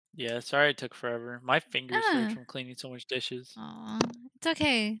Yeah, sorry it took forever. My fingers hurt Ah, from cleaning so much dishes. aw, it's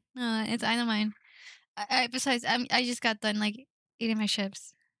okay. No, it's I don't mind. Besides, I just got done like eating my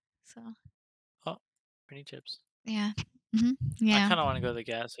chips, so Oh, pretty chips. yeah. I Yeah. kind of want to go to the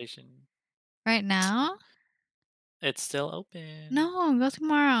gas station. Right now? It's still open. No, go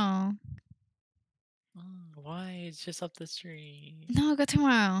tomorrow. Why? It's just up the street. No, go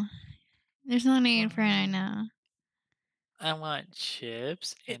tomorrow. There's no need for it right Fine. now. I want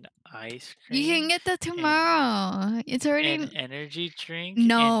chips It, and ice you can cream get that and tomorrow. It's already energy drink and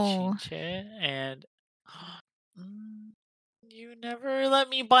no. chinche and Mm, you never let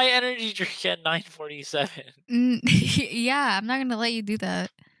me buy energy drink at 9:47. Yeah, I'm not gonna let you do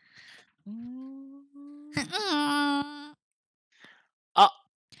that. Mm. Uh,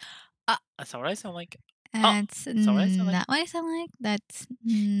 Oh, that's not what I sound like. Oh, That's that's not what I sound like. not what I sound like. That's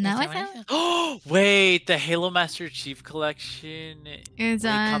not That's what not I what I sound like. sound. Oh, wait, the Halo Master Chief Collection It's Wait,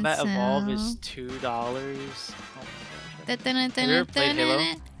 on Combat Evolve is sale. $2. Oh my gosh, I love it. Have you ever played Halo?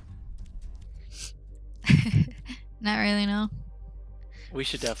 Da-da-da-da-da-da-da. Not really, no. We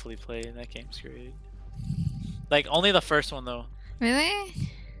should definitely play it. That game's great. Like only the first one though. Really?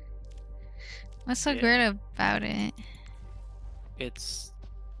 What's so great Yeah, about it? it's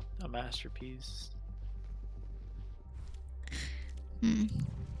a masterpiece. Hmm.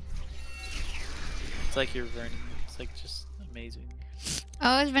 It's like you're learning. It's like just amazing. Oh,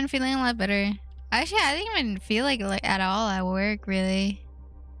 I've been feeling a lot better. Actually, I didn't even feel like at all at work, really.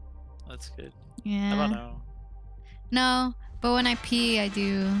 That's good. How about Yeah. now? No, but when I pee, I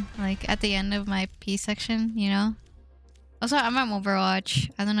do like at the end of my pee section, you know. Also, I'm on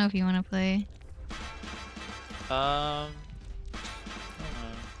Overwatch. I don't know if you want to play. I don't know.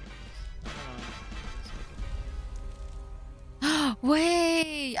 I don't know.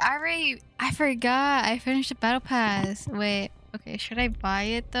 Wait, I forgot. I finished the battle pass. Wait, okay, should I buy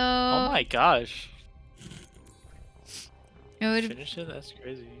it Oh though? my gosh. It You would, finished it? That's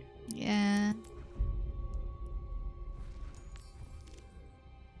crazy. yeah.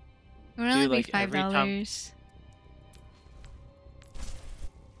 It would only Dude, be like five every time. dollars.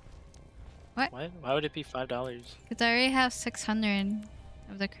 What? What? Why would it be $5? Because I already have 600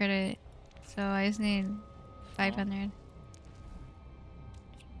 of the credit, so I just need Oh, 500.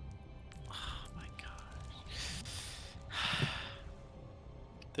 oh my gosh.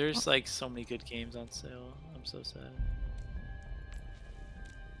 There's like so many good games on sale. I'm so sad.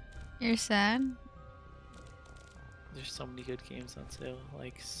 You're sad? There's so many good games on sale.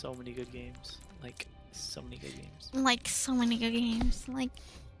 Like so many good games. Like so many good games. Like so many good games. Like,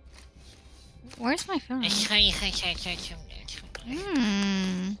 where's my phone?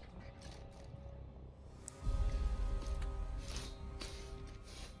 Hmm.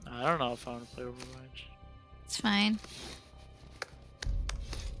 I don't know if I want to play Overwatch. It's fine.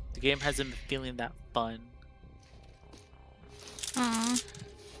 The game hasn't been feeling that fun. Aw.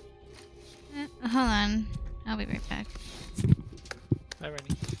 Hold on. I'll be right back. Bye,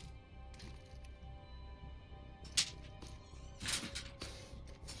 Rennie.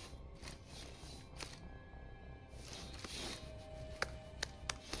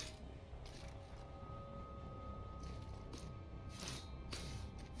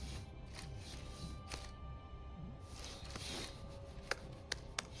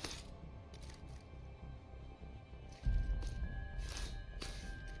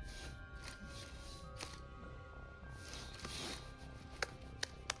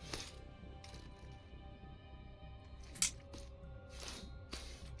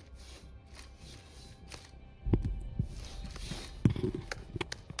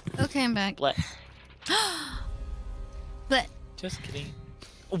 Okay, I'm back. What? But Just kidding.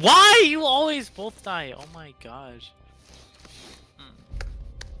 Why you always both die? Oh my gosh. Mm.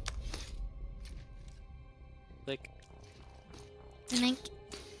 Like, like,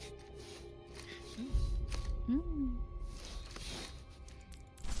 mm.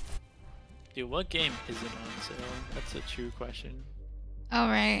 dude, what game isn't on sale? That's a true question. All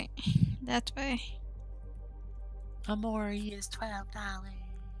right, that's why. Amori is $12.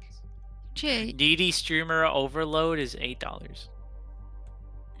 Shit, Needy streamer overload is $8.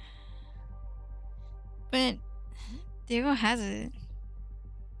 but Diego has it.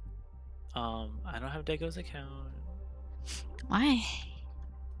 I don't have Dego's account. Why?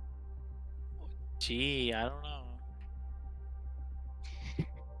 Gee, I don't know.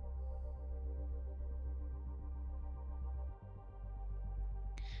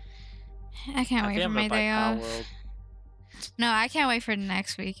 I can't I wait think for I'm gonna my buy day Power off. World. No, I can't wait for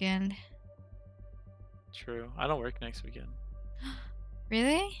next weekend. True. I don't work next weekend.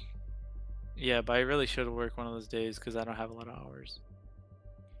 Really? Yeah, but I really should work one of those days because I don't have a lot of hours.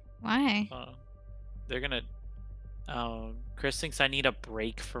 Why? They're gonna. Chris thinks I need a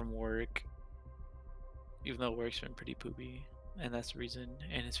break from work, even though work's been pretty poopy, and that's the reason.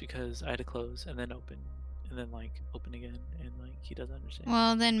 And it's because I had to close and then open, and then like open again, and like he doesn't understand.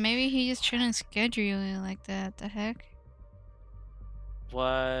 Well, then maybe he just shouldn't schedule it like that. The heck?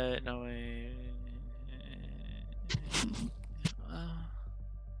 What? No way.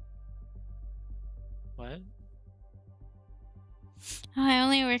 What? Oh, I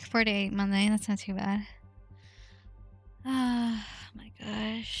only work 4 to 8 Monday. That's not too bad. Oh my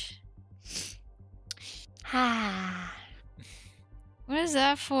gosh. What is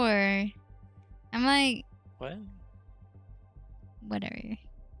that for? I'm like, What? whatever.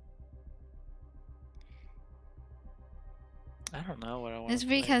 I don't know what I want. This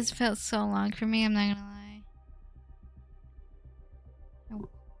week has felt so long for me. I'm not gonna lie.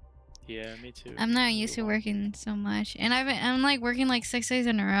 Yeah, me too. I'm not used to working so much, and I'm like working like 6 days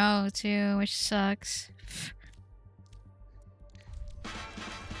in a row too, which sucks.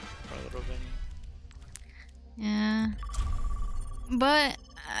 Yeah, but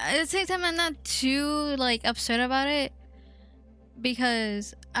at the same time, I'm not too like upset about it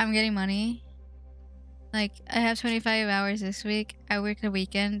because I'm getting money. Like I have 25 hours this week. I work the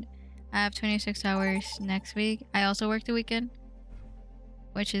weekend. I have 26 hours next week. I also work the weekend,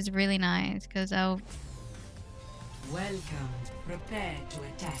 which is really nice because Welcome. Prepare to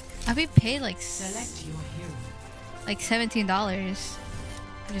attack. I'll be paid like Select your hero. like $17,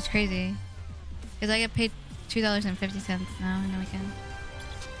 which is crazy. Because I get paid $2.50 now in the weekend.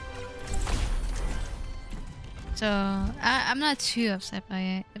 So I'm not too upset by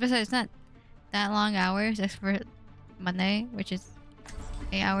it. Besides, it's not that long hours, except for Monday, which is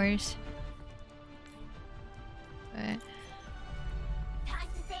 8 hours. But Time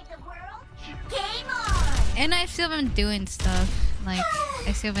to save the world. Game on. and I still been doing stuff. Like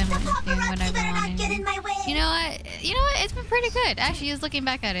I still been doing what I've been wanting. You know what? You know what? It's been pretty good. Actually, just looking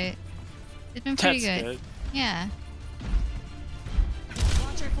back at it, it's been pretty good. Yeah.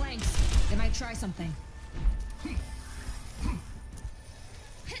 Watch your flanks. They might try something.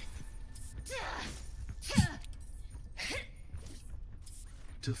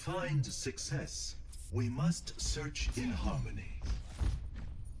 To find success, we must search in harmony.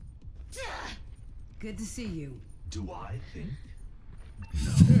 Good to see you. Do I think?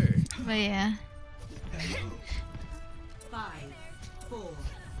 But yeah. Hello. 5, 4,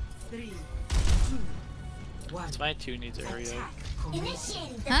 3, 2, 1. Smite 2 needs to hurry up.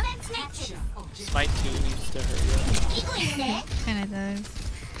 Initiating Huh? defense action. Smite 2 needs to hurry up. Kinda does.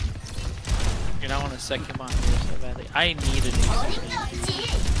 You're not want to second him on here so badly. I need a new Smite.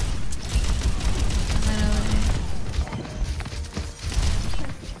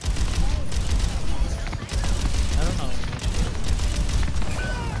 I don't know.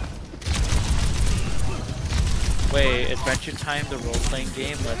 Wait, Adventure Time, the role-playing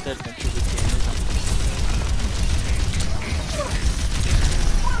game? Let the adventure begin.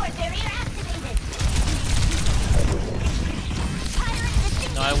 Forward barrier activated.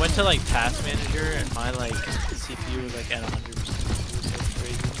 No, I went to like Task Manager and my like CPU was like at 100%. It was so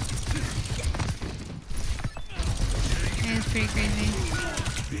crazy. Yeah, it's pretty crazy.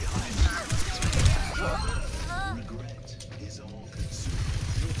 Regret is all consuming.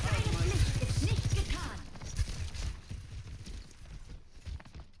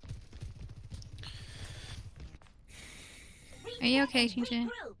 Are you okay, Chincha?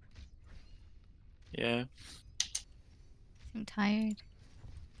 Yeah. I'm tired.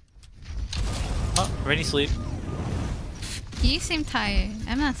 Oh, ready sleep. You seem tired.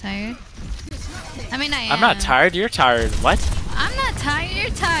 I'm not tired. I mean, I am. I'm not tired, you're tired. What? I'm not tired. You're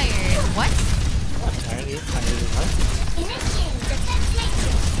tired. What? I'm tired, you're tired. What? Initiating defense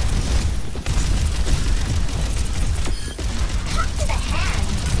matrix. Talk to the hand.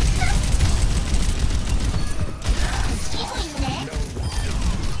 Healing net.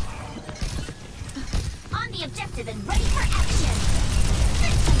 On the objective and ready for action.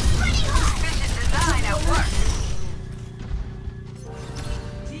 System ready hot. Mission design at work.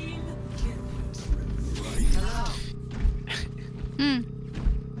 Team kill. Hmm.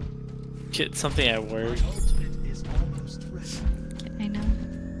 Get something at work. Ultimate is almost ready. I know.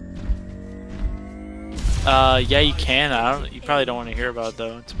 Yeah, you can. I don't. You probably don't want to hear about it,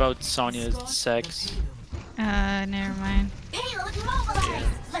 though. It's about Sonya's sex. Never mind. Payload mobilized.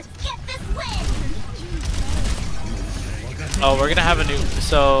 Let's get this win. Oh, we're gonna have a new.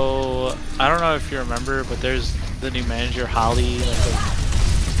 So I don't know if you remember, but there's the new manager, Holly, like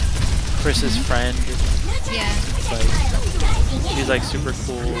Chris's friend. Yeah. Like, she's like super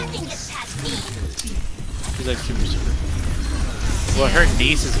cool. Nothing gets past me. She's like super cool. Well, her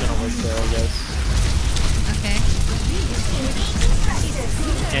niece is gonna work there, I guess. Okay.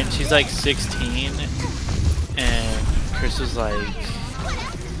 And she's like 16, and Chris was like,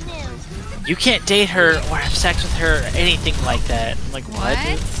 "You can't date her or have sex with her or anything like that." I'm like, "What?"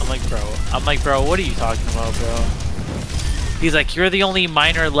 What? I'm like, bro, what are you talking about, bro? He's like, "You're the only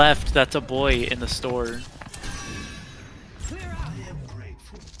minor left that's a boy in the store."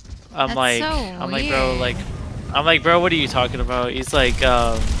 I'm That's like, so I'm like, bro, weird. I'm like, bro, what are you talking about? He's like, he's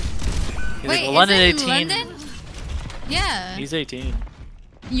like, Wait, well, London is it 18. London? Yeah. He's 18.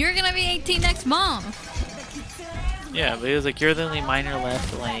 You're gonna be 18 next month. Yeah, but he was like, you're the only minor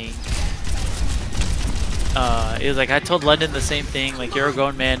left, like, he was like, I told London the same thing, like, you're a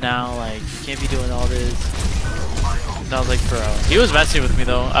grown man now, like, you can't be doing all this. And I was like, bro, he was messing with me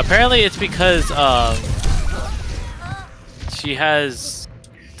though. Apparently it's because, she has,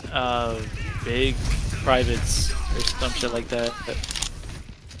 big privates or some shit like that.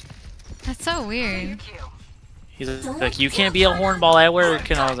 That's so weird. He's like, you can't be a hornball at work,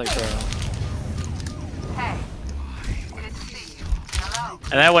 and I was like, bro.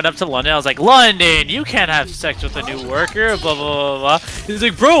 And I went up to London, I was like, London, you can't have sex with a new worker, blah, blah, blah, blah. He's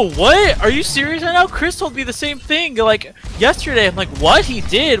like, bro, what? Are you serious right now? Chris told me the same thing, like, yesterday. I'm like, what? He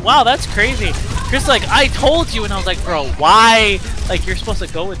did? Wow, that's crazy. Chris like, I told you, and I was like, bro, why? Like, you're supposed to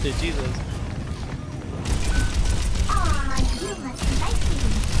go with it, Jesus.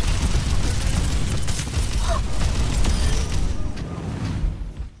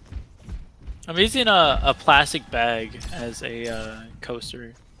 I'm using a plastic bag as a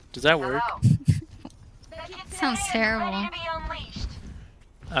coaster. Does that work? Sounds terrible.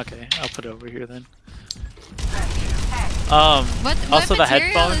 Okay, I'll put it over here then. What Also the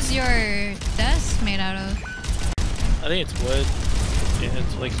material headphones. is your desk made out of? I think it's wood. Yeah,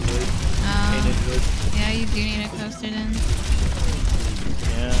 it's like wood, painted Oh, wood. yeah, you do need a coaster then.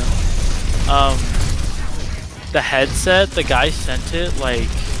 Yeah. The headset, the guy sent it like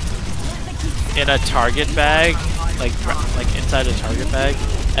in a Target bag, like inside a Target bag,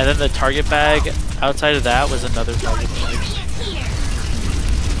 and then the Target bag outside of that was another Target bag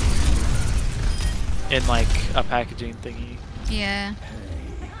in like a packaging thingy. Yeah.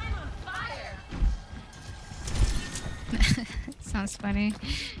 Sounds funny.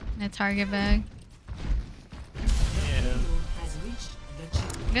 In a Target bag. Yeah.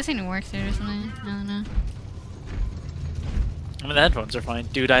 I'm guessing it works there or something. I don't know. I mean, the headphones are fine.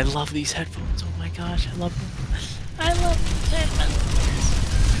 Dude, I love these headphones. Oh my gosh, I love them. I love these headphones.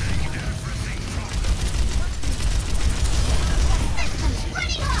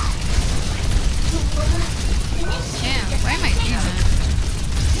 Damn, why am I doing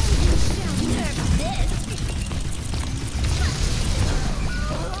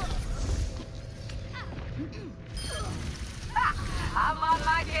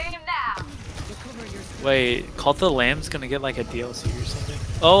that? Wait, Cult of the Lamb's gonna get like a DLC or something?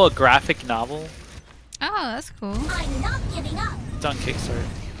 Oh, a graphic novel? Oh, that's cool. I'm not giving up. It's on Kickstarter.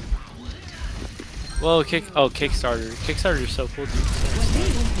 Whoa, Kickstarter. Kickstarter is so cool, dude.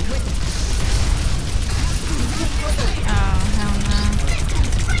 Oh, hell no.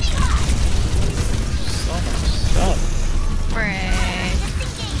 So much stuff. Frick.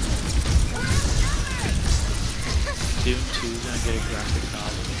 Doom 2 is gonna get a graphic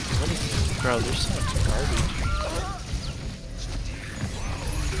novel. What is this? Bro, there's so much garbage.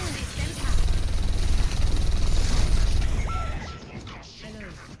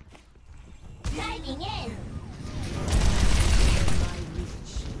 Diving in.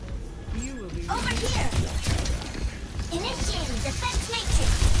 Over here. Initiating defense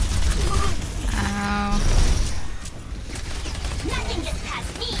matrix. Ow. Nothing gets past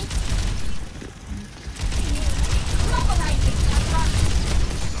me. Mobilizing cover.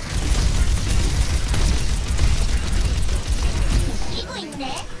 Eagling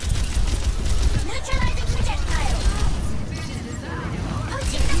net. Neutralizing projectile.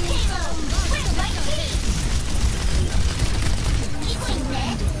 Poaching the payload. With my team. Eagling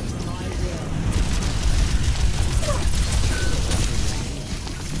net.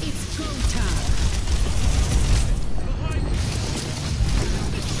 It's go time.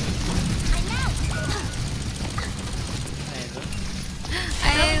 I'm out. I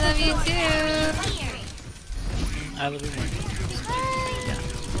love you too. Firing. I love you more.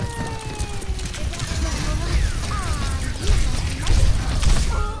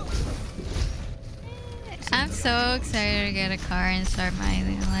 I'm so excited to get a car and start my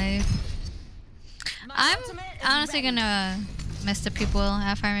new life. I'm honestly gonna miss the people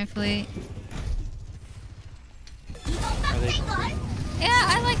at Fireman Fleet. Are they Yeah,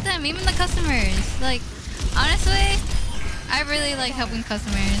 I like them, even the customers. Like, honestly, I really like helping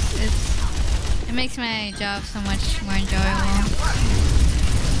customers. It makes my job so much more enjoyable.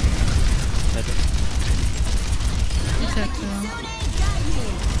 It's so cool.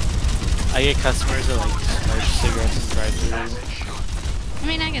 I get customers that like smoke cigarettes and drive-thru. I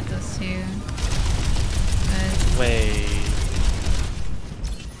mean, I get those too. But Wait,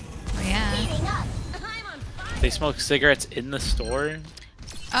 oh, yeah. Heating up. I'm on fire. they smoke cigarettes in the store?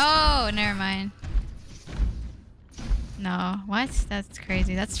 Oh, never mind. No, what? That's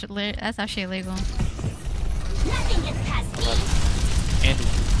crazy. That's actually illegal. Nothing gets past me.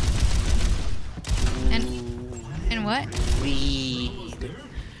 And And what? weed.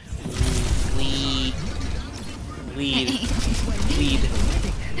 Weed.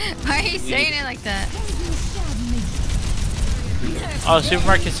 Why are you saying it like that? Oh,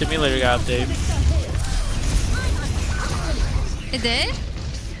 Supermarket Simulator got updated. It did?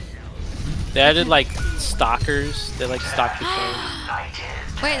 They added like stalkers. They like stalk the show.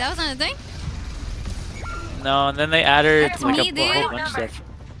 Wait, that wasn't a thing? No, and then they added That's like me, a dude. whole bunch of stuff.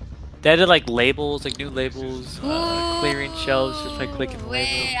 They added like labels, like new labels, clearing shelves just by clicking the Wait,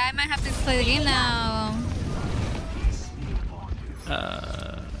 label. I might have to play the game now.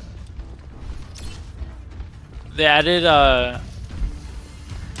 They added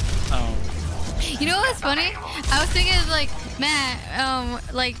You know what's funny? I was thinking like, man,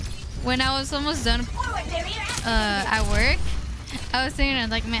 like when I was almost done Forward barrier activated. at work, I was thinking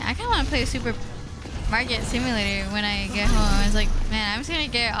like, man, I kind of want to play Supermarket Simulator when I get home. I was like, man, I'm just gonna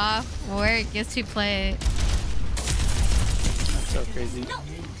get off work just to play it. that's so crazy.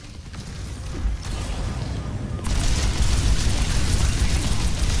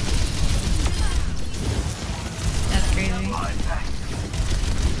 That's crazy.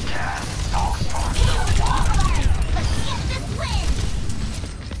 Let's get this win.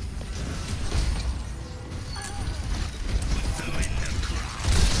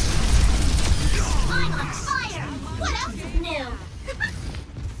 I'm on fire. What else is new?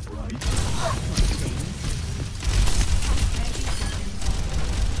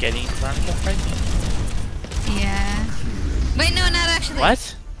 Getting Veronica pregnant. Yeah. Wait, no, not actually.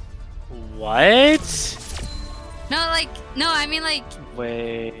 What? What? No, like, no, I mean like,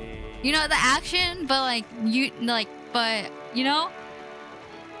 Wait. you know, the action, but like, but you know,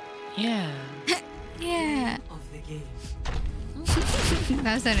 Yeah. yeah. Of the game.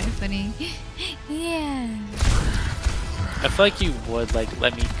 That sounded funny. Yeah. I feel like you would like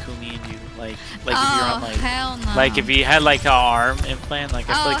let me Kumi and you like if you're Oh, on like hell no. like if you had like an arm implant like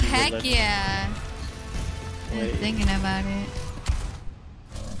I feel Oh, like you would heck let me. yeah. I'm Wait. thinking about it.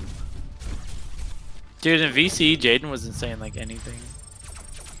 Dude, in VC, Jaden wasn't saying like anything.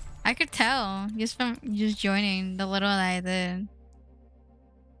 I could tell just from just joining the little that I did.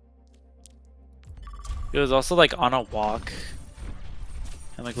 It was also like on a walk.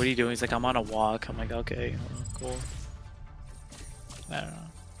 I'm like, what are you doing? He's like, I'm on a walk. I'm like, okay, cool. I don't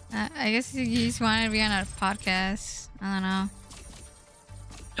know. I guess you just wanted to be on a podcast. I don't know.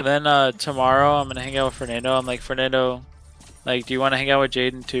 And then tomorrow I'm gonna hang out with Fernando. I'm like, Fernando, like, do you want to hang out with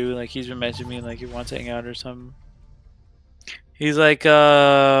Jaden too? Like, he's been messaging me like he wants to hang out or something. He's like,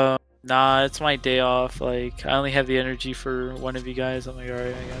 nah, it's my day off. Like, I only have the energy for one of you guys. I'm like,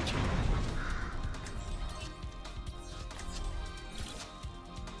 alright, I got you.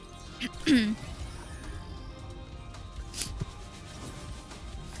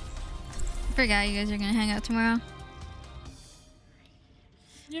 I forgot you guys are gonna hang out tomorrow.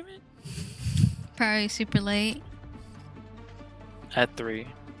 Yeah, man. Probably super late. At 3.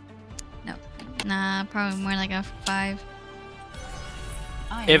 Nah, probably more like a 5.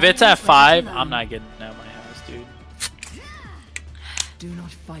 If it's at 5, I'm not getting out of my house, dude. Do not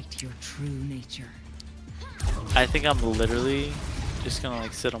fight your true nature. I think I'm literally just gonna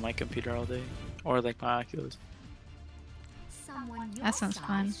like sit on my computer all day. Or like my Oculus. Someone your That sounds size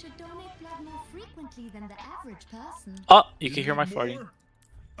fun. should donate blood more frequently than the average person. Oh, you can hear my farting.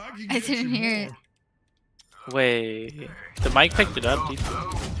 I didn't hear it. Wait. The mic picked it up, dude.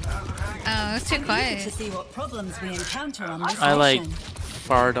 Oh, it's too quiet. see what problems we encounter on this I like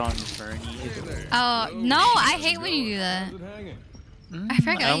fart on Bernie. Oh, no, I hate when you do that. I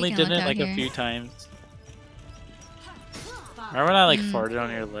forgot I you only can did look it out like a here. few times. Remember when I like farted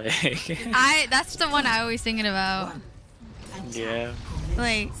on your leg? That's the one I always thinking about. Yeah.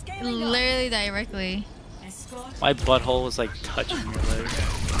 Like, literally directly. My butthole was like touching your leg.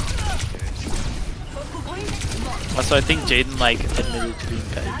 Also, I think Jaden like admitted to being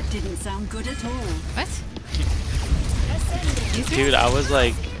pegged. That didn't sound good at all. What? Dude, I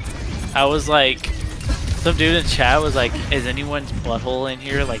was like, some dude in chat was like, is anyone's butthole in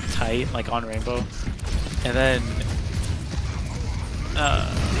here like tight, like on Rainbow? And then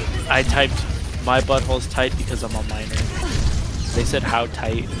I typed my butthole's tight because I'm a minor. They said how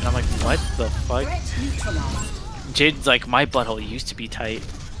tight, and I'm like, what the fuck? Jaden's like, my butthole used to be tight.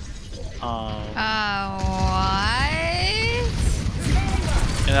 What?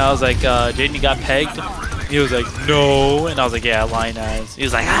 And I was like, Jaden, you got pegged? He was like, no. And I was like, yeah, lying ass. He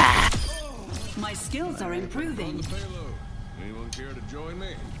was like, ah. My skills are improving. Anyone care to join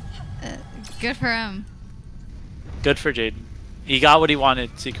me? Good for him. Good for Jaden. He got what he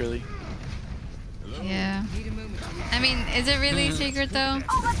wanted secretly. Yeah. I mean, is it really a secret though?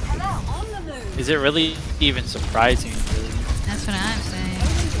 Is it really even surprising? Really? That's what I'm saying.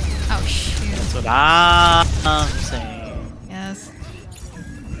 Oh shoot. That's what I'm saying. Yes.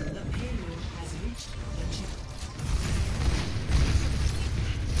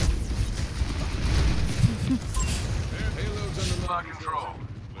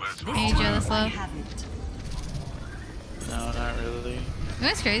 Are you jealous, love? No, not really. You know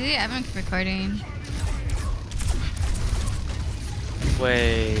what's crazy? I've been recording.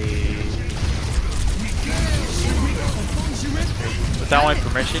 Wait. Without my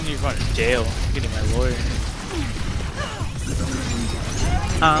permission, you're going to jail. You're getting my lawyer.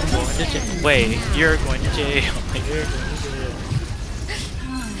 I'm going to jail. Wait, you're going to jail. You're going to jail.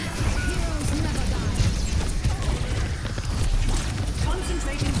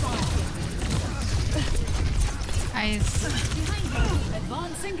 Nice.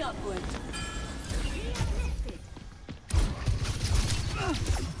 Advancing upward.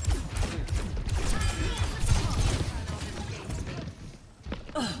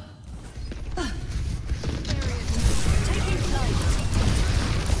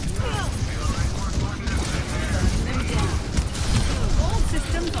 All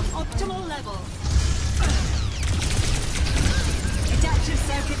systems on optimal level. Adaptive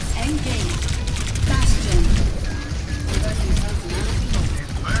circuits engaged. Bastion.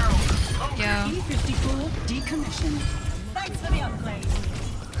 Yo. E54 decommissioned. Thanks for the upgrade.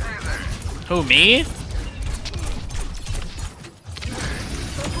 Who, me?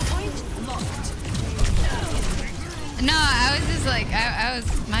 Focal point locked. No, I was just like, I was,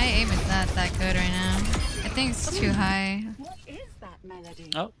 my aim is not that good right now. I think it's too high. What is that melody?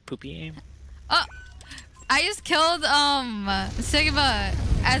 Oh, poopy aim. Oh, I just killed, Sigma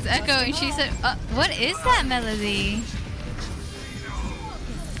as Echo and she said, what is that melody?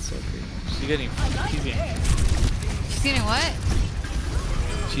 So great. She's getting. She's getting what?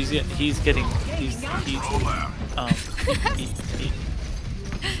 He's getting. He,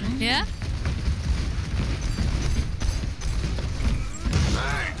 Yeah?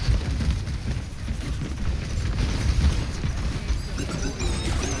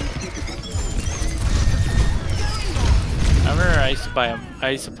 I remember I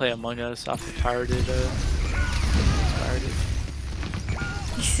used to play Among Us off of pirated.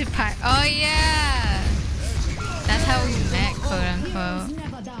 Oh yeah! That's how we met, quote unquote.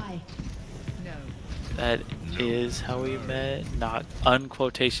 That is how we met, not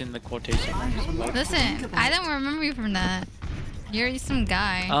unquotation the quotation marks. I'm like, Listen, I don't remember you from that. You're some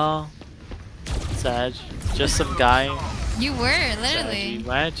guy. oh, Sag, just some guy. You were, literally. Saggy,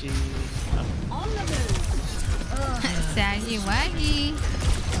 waggy. Saggy waggy.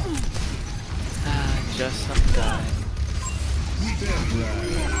 Just some guy.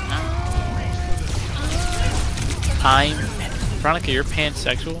 I'm Veronica, you're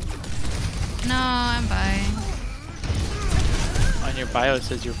pansexual? No, I'm bi. On your bio it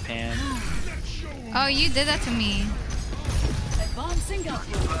says you're pan. Oh, you did that to me. Advancing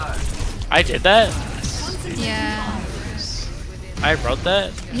upward. I did that? Yeah. I wrote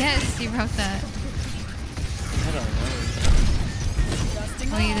that? Yes, you wrote that. I don't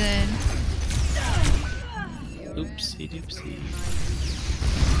Oh, you did. know. Oopsie doopsie.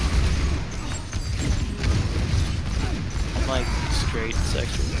 I'm like straight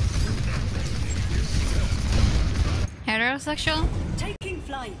sexual. Heterosexual? Taking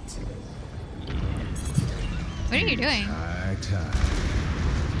flight. What are you doing?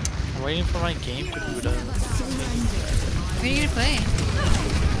 I'm waiting for my game to boot up. What are you gonna play?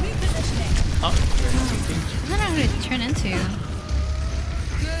 Oh, I don't know who to turn into.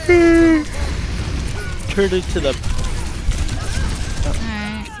 turn it to the.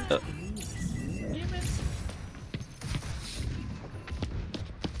 Alright.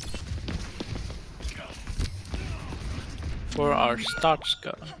 For our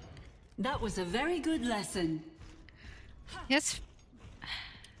Stotchka. That was a very good lesson. Yes.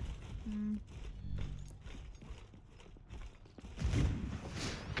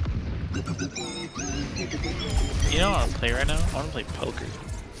 You know what I want to play right now? I want to play poker.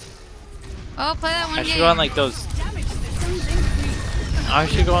 Oh, play that one I should game. go on like those. Damage systems increased. I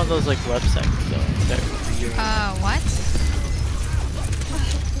should go on those like websites though. That real, What?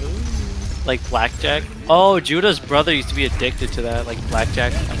 like blackjack. Oh, Judah's brother used to be addicted to that, like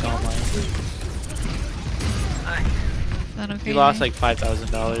blackjack, like online. Is that okay? He lost like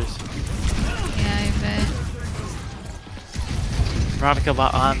 $5,000. Yeah, I bet. Veronica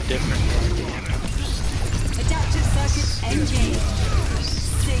bought on different. Adaptive circuits engaged.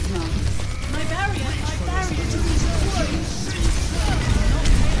 Signal. My barrier to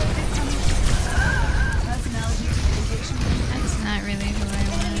personality communication. That's not really who I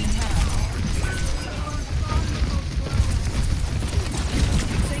want.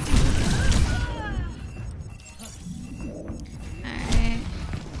 Alright.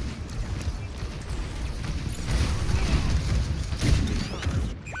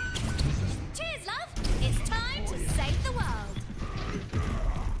 Cheers, love. It's time to save the world.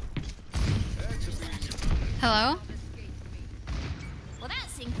 Hello? Well,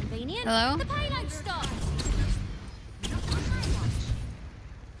 that's inconvenient. Hello? The payload stopped.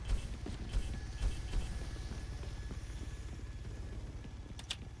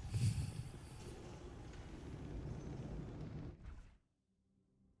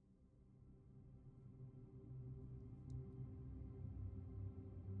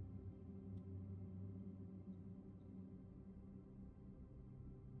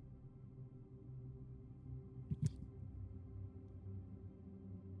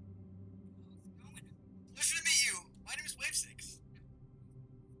 Pleasure to meet you. My name is Wave 6.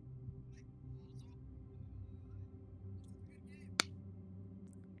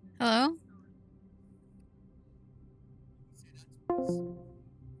 Hello?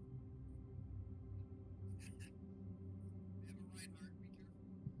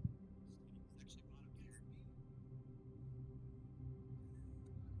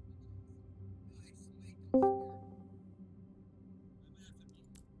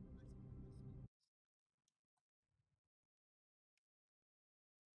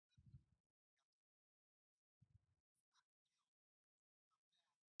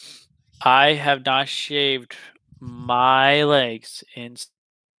 I have not shaved my legs in.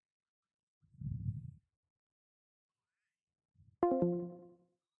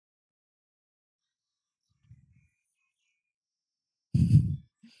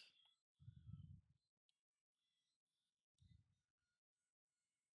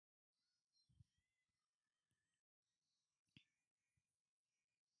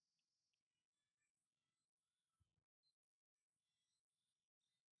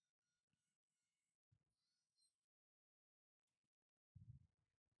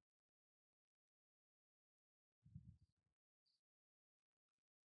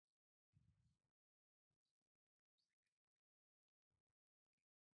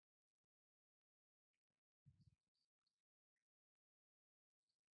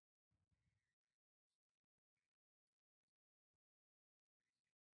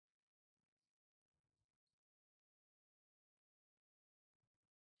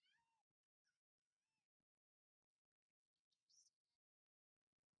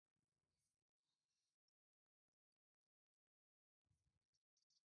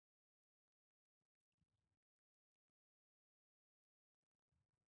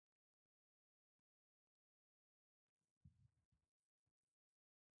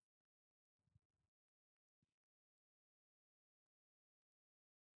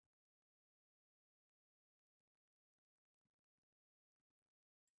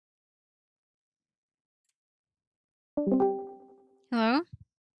 Hello?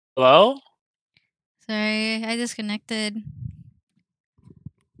 Hello? Sorry, I disconnected. Can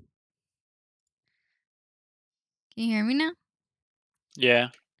you hear me now? Yeah.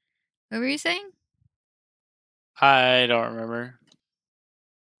 What were you saying? I don't remember.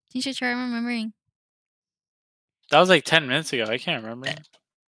 You should try remembering. That was like 10 minutes ago. I can't remember.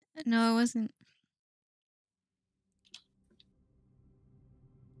 No, it wasn't.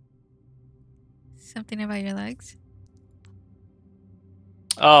 Something about your legs?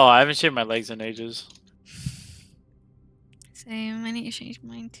 Oh, I haven't shaved my legs in ages. Same. I need to change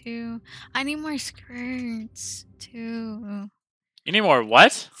mine too. I need more skirts too. You need more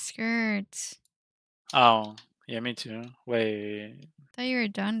what? Skirts. Oh, yeah, me too. Wait. Thought you were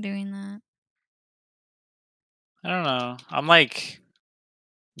done doing that. I don't know. I'm like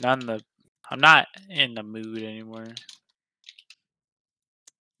I'm not in the mood anymore.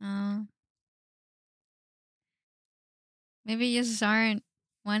 Oh. Maybe you just aren't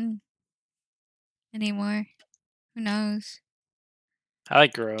one anymore. Who knows? I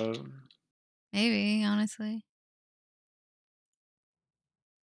like grow. Maybe, honestly.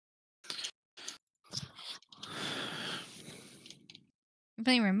 You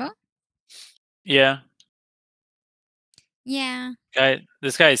playing Rainbow? Yeah. Yeah.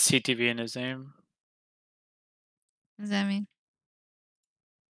 This guy has CTV in his name. What does that mean?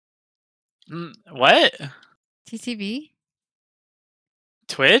 What? TTV?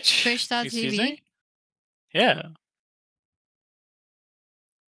 Twitch? Twitch.tv? Excuse me? Yeah.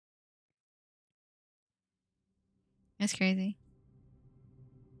 That's crazy.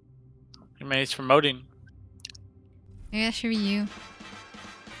 I mean, he's promoting. Maybe that should be you.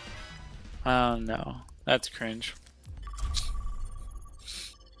 No. That's cringe.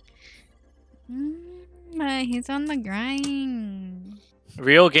 But he's on the grind.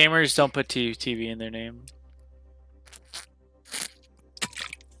 Real gamers don't put TV in their name.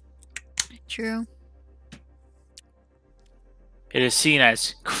 True. It is seen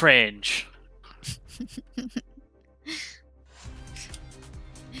as cringe.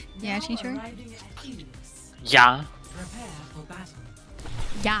 Yeah, Now sure. arriving at Helios. Yeah. Prepare for battle.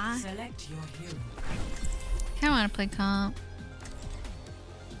 Yeah. Select your hero. I want to play comp.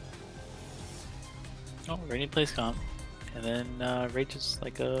 Oh, Rainy plays comp. And then Rage is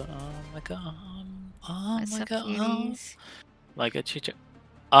like a What's up, cuties? like a chicha.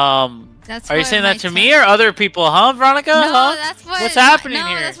 That's Are you what saying my that to me or other people, huh, Veronica? No, Huh? that's what. What's happening no,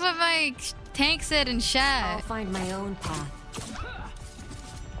 here? that's what my tank said in I'll chat. find my own path.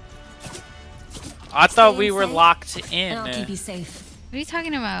 I thought Stay we were safe, locked And I'll keep in. you safe. What are you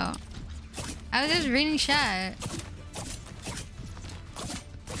talking about? I was just reading chat.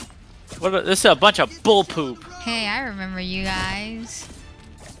 What about this? Is a bunch of bull poop. Hey, I remember you guys.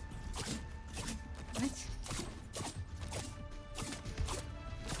 What?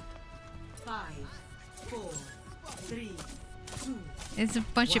 5, 4, 3, 2, It's a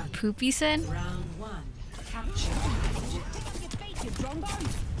bunch of poop, you said? round 1. Capture.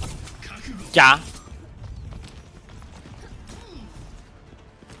 Yeah.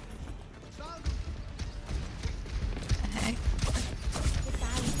 Heck.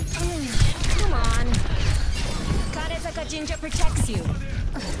 Come on. Karetaka Jinja protects you.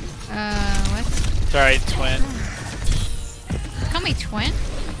 What? It's alright, twin. Call me twin?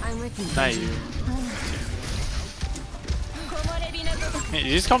 I'm with you. Not you. Hey,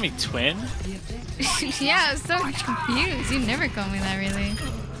 you just call me twin? Yeah, I was so confused. You never call me that, really.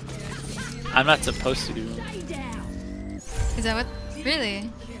 I'm not supposed to do. Is that what? Really?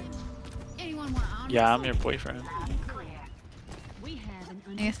 Yeah, I'm your boyfriend.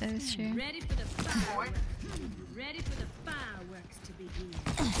 I guess that is true. Ready for the fireworks. Ready for the fireworks to begin.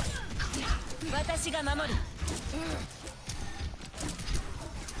 私が守る.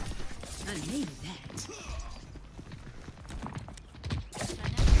 I needed that.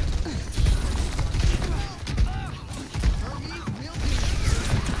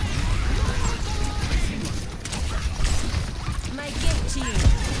 My gift to you.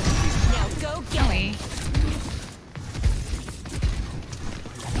 Now go get it. Wait.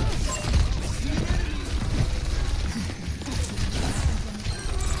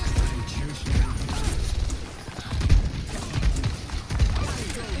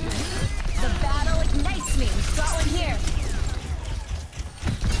 The battle ignites me. Got one here.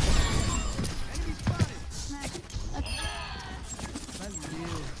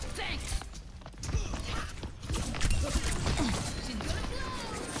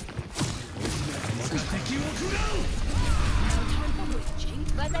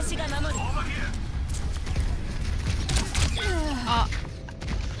 Watashi ga mamoru. Oh.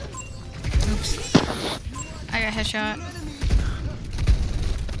 Oops. I got headshot.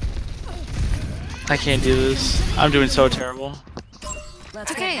 I can't do this. I'm doing so terrible.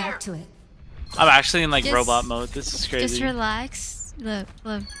 Let's Okay. get back to it. I'm actually in like Just- robot mode. This is Just crazy. relax. Look,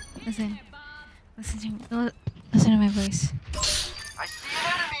 listen. Listen to my voice.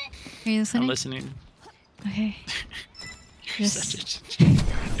 Are you listening? I'm listening. Okay. You're Just, such a-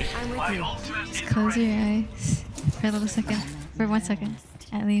 I'm with you. just close your eyes for a little second. For 1 second,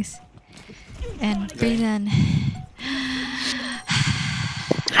 at least. And breathe in.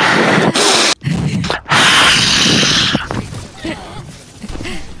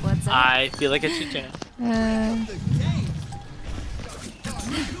 What's up? I feel like a chicha.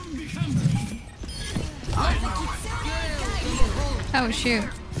 Oh shoot.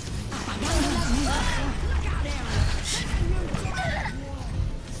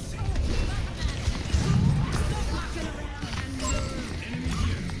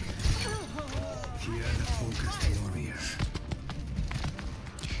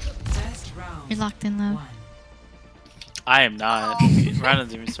 Test round You're locked in, love. 1. I am not. Round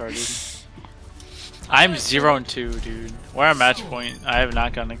hasn't even started. I'm 0-2, dude. We're at match point. I have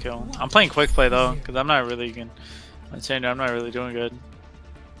not gotten a kill. I'm playing quick play though, because I'm not really good. I'm saying I'm not really doing good.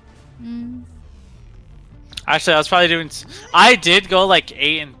 Mm. Actually, I was probably doing. I did go like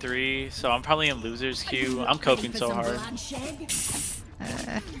 8-3, so I'm probably in losers queue. I'm coping so hard.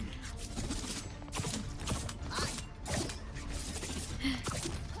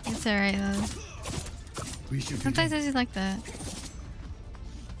 It's alright though. Sometimes I just like that.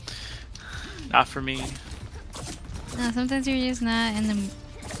 Not for me. No, sometimes you're just not in the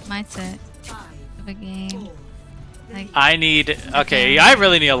mindset of a game. Like, I need. Okay, I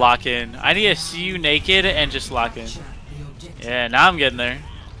really need a lock in. I need to see you naked and just lock in. Yeah, now I'm getting there.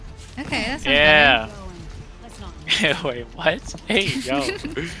 okay, that's Yeah. Wait, what? Hey, yo.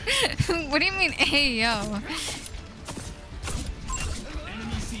 What do you mean, hey, yo?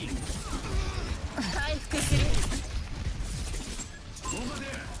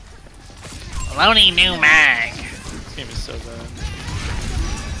 Loading new mag. This game is so bad.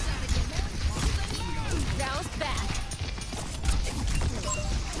 Bounce back.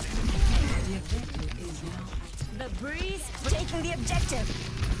 The breeze taking the objective.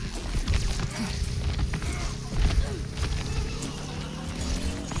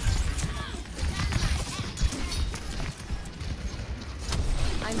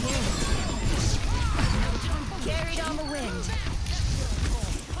 I'm here. Carried on the wind.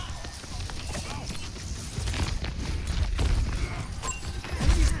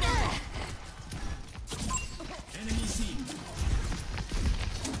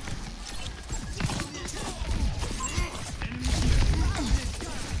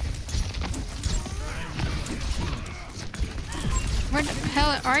 Where the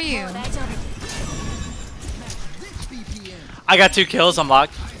hell are you? I got 2 kills. I'm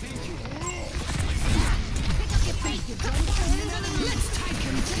locked.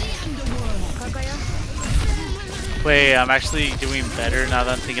 Wait, I'm actually doing better now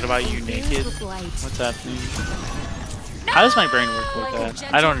that I'm thinking about you naked. What's happening? How does my brain work like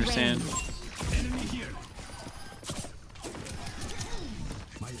that? I don't understand.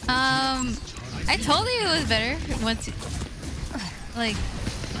 I told you it was better once. Like,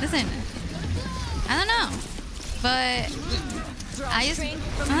 listen, I don't know, but I just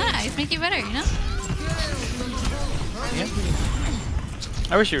make it better, you know? Yeah.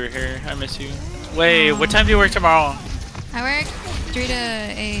 I wish you were here. I miss you. Wait, what time do you work tomorrow? I work 3 to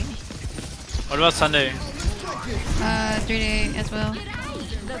 8. What about Sunday? 3 to 8 as well.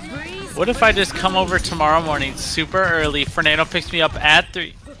 What if I just come over tomorrow morning super early? Fernando picks me up at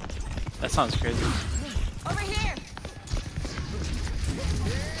 3. That sounds crazy. Over here.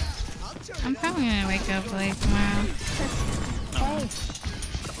 I'm probably gonna wake up late tomorrow. Hey.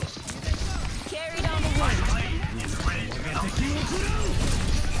 Carried on the wind.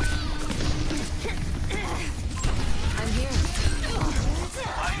 I'm here.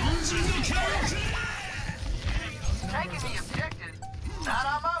 Taking the objective. Not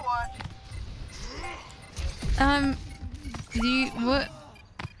on my watch. Do you what?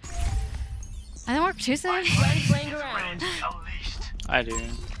 I don't work Tuesday. Playing around. I do.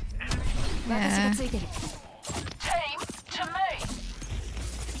 Yeah. Tame to me.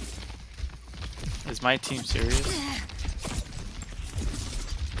 Is my team serious?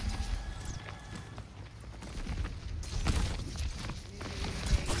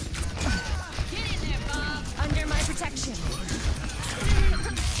 Under my protection.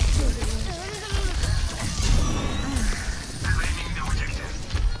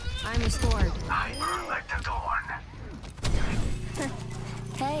 I'm restored. Hyper Electathorn.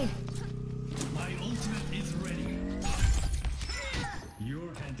 Hey. My ultimate is ready.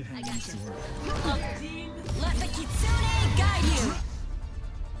 Your hand-to-hand sword. Let the Kitsune guide you.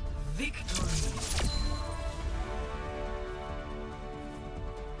 Victory.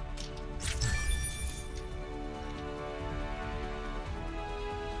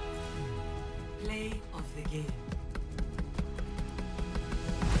 Play of the game.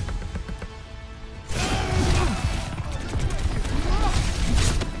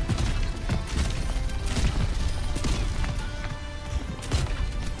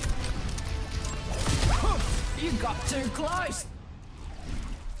 You got too close.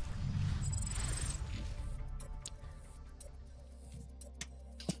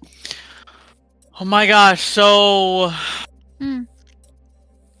 Oh my gosh, so... Hmm.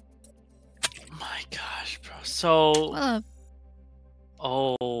 My gosh, bro. So... What up?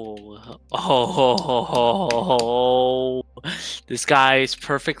 Oh, this guy is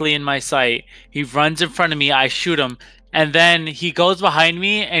perfectly in my sight. He runs in front of me, I shoot him, and then he goes behind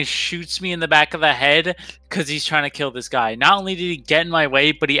me and shoots me in the back of the head because he's trying to kill this guy. Not only did he get in my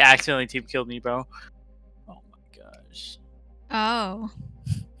way, but he accidentally team killed me, bro. Oh my gosh. Oh.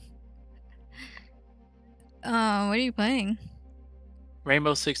 What are you playing?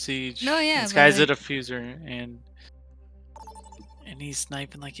 Rainbow Six Siege. No, yeah, This but guy's a like- diffuser, and he's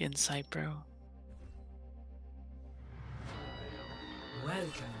sniping like Insight, bro.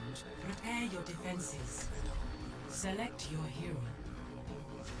 Welcome. Prepare your defenses. Select your hero.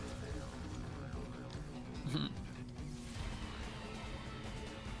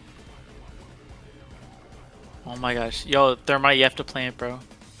 Oh my gosh, yo, Thermite, you have to plant, bro.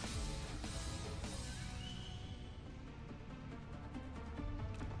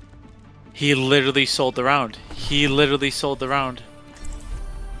 He literally sold the round. He literally sold the round.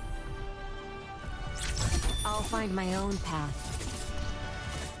 I'll find my own path.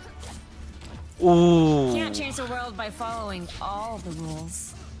 Ooh. Can't change the world by following all the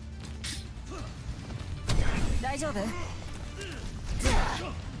rules. 大丈夫?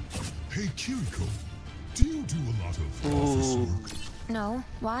 Hey Kiriko, do you do a lot of office Ooh. work? No,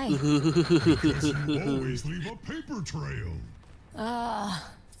 why? Because you always leave a paper trail.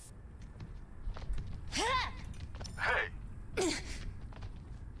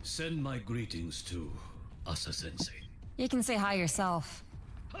 Send my greetings to Asa Sensei. You can say hi yourself.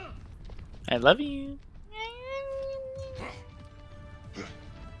 I love you.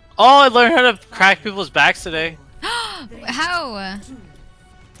 Oh, I learned how to crack people's backs today. How?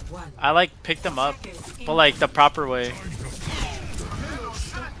 I like picked them up, but like the proper way.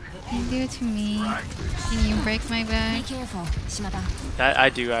 Can you do it to me? Can you break my Be back? careful, Shimada. That I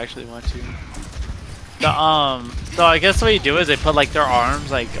do actually want to. So I guess what you do is they put like their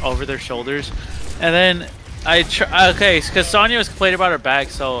arms like over their shoulders, and then okay, because Sonya was complaining about her back,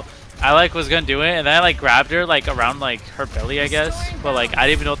 so I like was gonna do it, and then I like grabbed her like around like her belly, I guess, but like I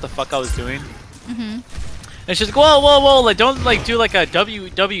didn't even know what the fuck I was doing. Mhm. And she's like, whoa, whoa, whoa, like don't like do like a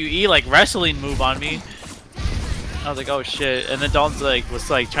WWE like wrestling move on me. I was like, oh shit, and then Dalton's like was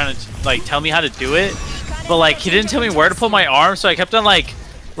like trying to like tell me how to do it, but like he didn't tell me where to put my arm, so I kept on like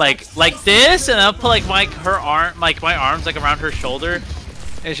this, and I'll put like my arms like around her shoulder,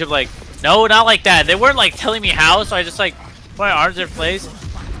 and she'd be like, no, not like that. They weren't like telling me how, so I just like put my arms in place.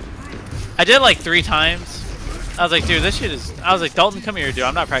 I did it like 3 times. I was like, dude, this shit is. I was like, Dalton, come here, dude.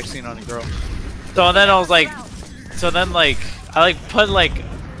 I'm not practicing on a girl. So then I was like, I like put like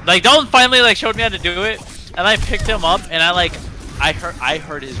Dalton finally like showed me how to do it, and I picked him up, and I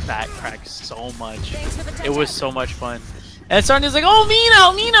heard his back crack so much. It was so much fun. And Sonya's like, oh,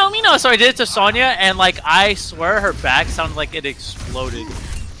 Mino. So I did it to Sonya, and like I swear her back sounded like it exploded.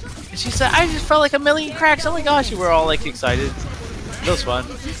 And she said, I just felt like a million cracks. Oh my gosh, we were all like excited. It was fun.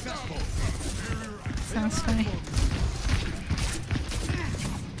 Sounds funny.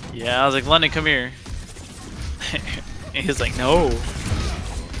 Yeah, I was like, London, come here. And he's like, no.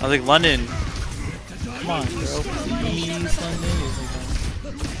 I was like, London, come on, bro, please, London.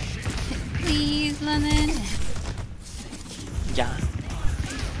 Please, London. Yeah.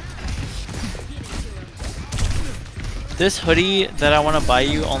 This hoodie that I want to buy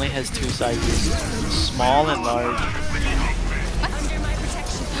you only has 2 sizes, small and large.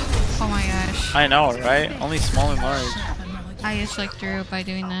 Oh my gosh. I know, right? Only small and large. I just like threw up by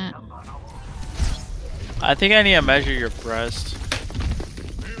doing that. I think I need to measure your breast.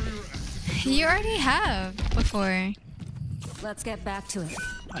 You already have before. Let's get back to it.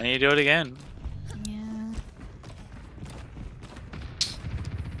 I need to do it again. Yeah.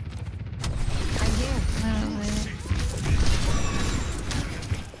 I'm here. A little bit.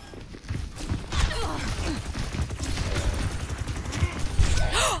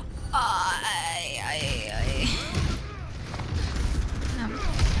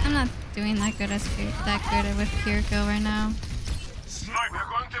 I'm not doing that good with Kiriko right now. We're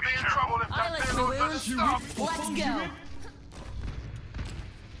going to be in trouble if that Eyelets barrel maroon. doesn't stop. Let's go.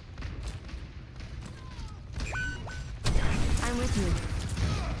 I'm with you.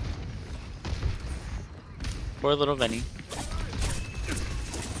 Poor little Venny.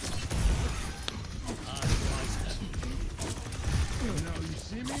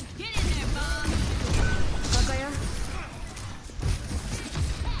 Makoya.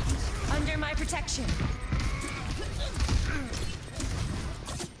 Under my protection.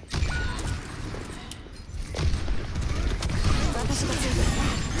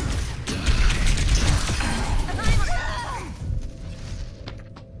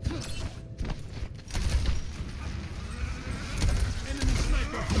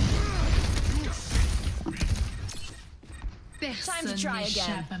 Time to try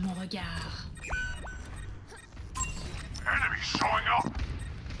again. à mon regard. Enemy showing up.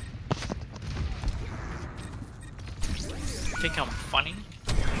 Think I'm funny?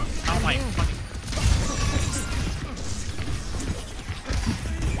 How am I funny?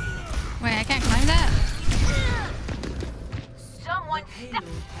 Wait, I can't climb that? Someone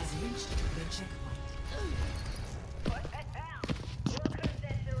has reached the checkpoint.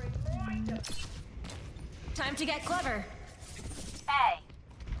 Time to get clever. A.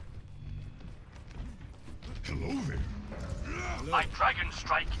 Hello there. My Dragon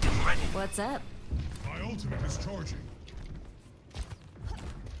Strike is ready. What's up? My ultimate is charging.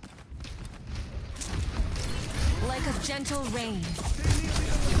 Like a gentle rain.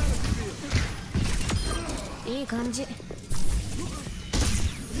 いい感じ。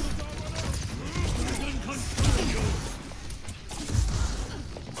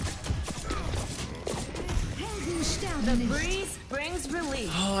The breeze brings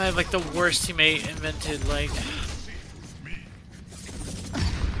relief. Oh, I have like the worst teammate invented. Like,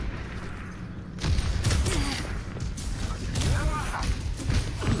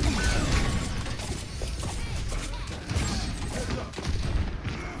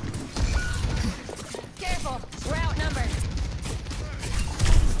 Careful, we're outnumbered.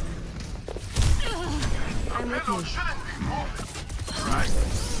 I'm with you.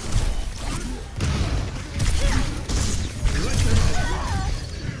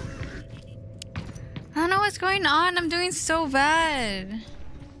 I don't know what's going on. I'm doing so bad.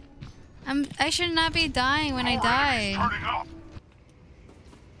 I should not be dying when I die.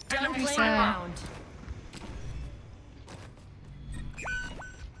 Don't play sad. around.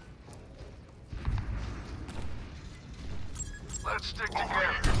 Let's stick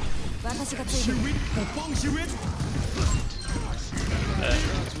together. 私がついてる。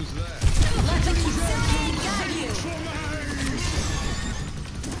Let the Kiseki guide you.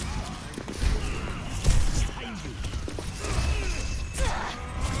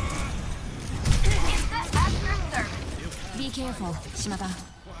 Instant master service. Be careful, Shimada.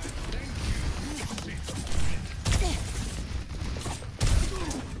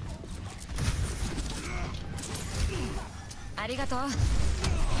 Arigato.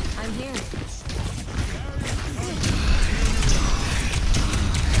 I'm here.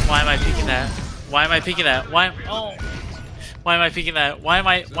 why am I picking that? Why am I picking that? Why am I picking that? Why am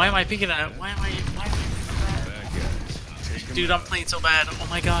I picking that? Why am I Dude, I'm playing so bad. Oh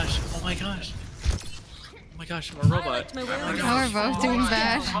my gosh. Oh my gosh. Oh my gosh, I'm a robot. Now we're both doing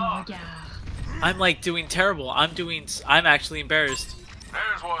bad. I'm like doing terrible. I'm actually embarrassed.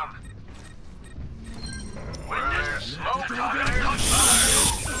 There's one. When there's smoke, there's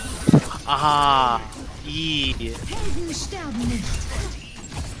fire. Ah. E.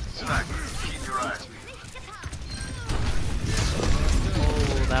 Snack, keep your eyes.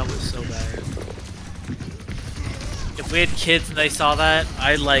 Oh, that was so bad. If we had kids and they saw that,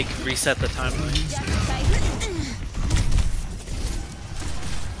 I'd like reset the timeline.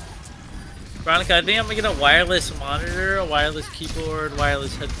 Veronica, I think I'm gonna get a wireless monitor, a wireless keyboard,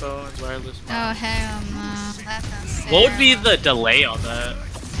 wireless headphones, wireless Oh mouse. hell no. That sounds What would be terrible. the delay on that?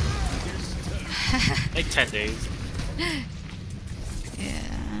 Like 10 days.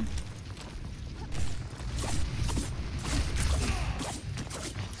 Yeah.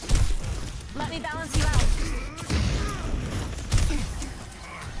 Let me balance you out.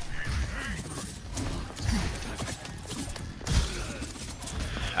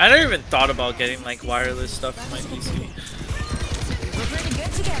 I never even thought about getting like wireless stuff in my PC. We're pretty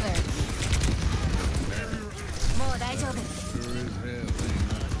good together. もう大丈夫。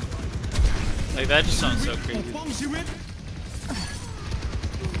 Like that just sounds so crazy. I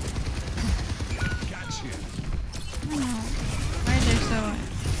don't know. Why are they so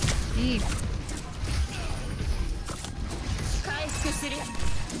deep? 回復する。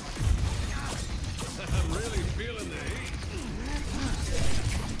 I'm really feeling the heat.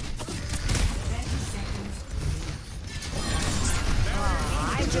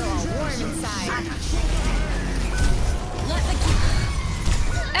 I feel all warm inside. Let the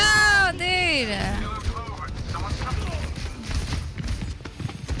Oh, dude.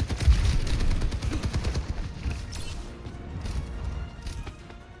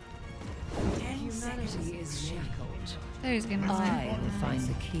 Humanity is shackled. There's gonna I will find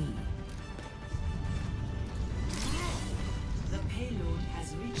the key. The payload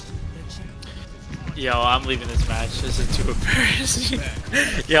has reached the checkpoint. Yo, I'm leaving this match. This is too embarrassing.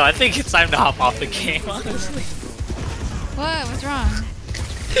 Yo, I think it's time to hop off the game, honestly. What? What's wrong?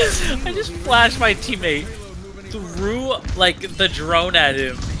 I just flashed my teammate, threw like the drone at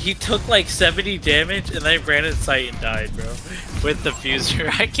him. He took like 70 damage and then ran in sight and died, bro. With the fuser.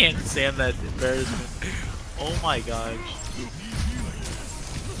 I can't stand that embarrassment. Oh my gosh.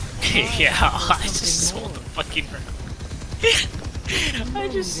 Yeah, I just sold the fucking round. I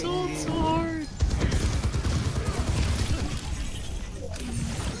just sold so hard.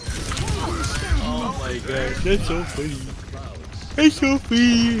 Oh my god, that's so funny. It's so funny.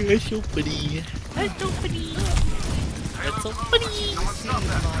 It's so funny. It's so funny. It's so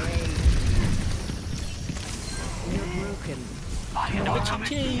funny. You're broken. Kind of a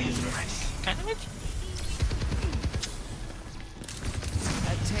change. Kind of a change. A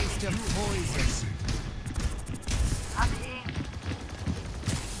taste of poison.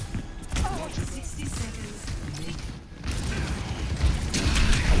 60 seconds.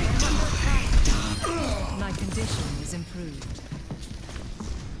 My condition is improved.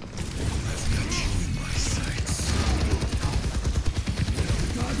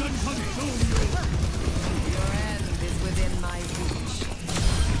 Your end is within my reach.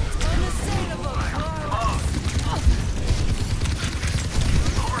 Unassailable power.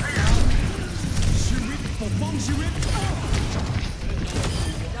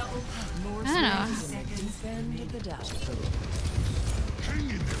 I don't know. Defend the doubtful. Hang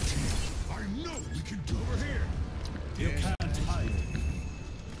in there, team. I know we can do over here. You can't hide.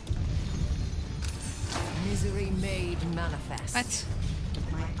 Misery made manifest. What?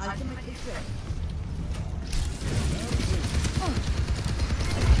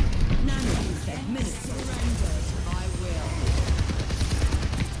 I will.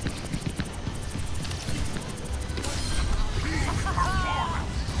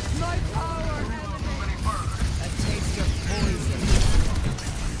 My power! A taste of poison.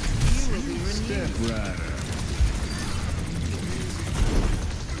 You will be renewed.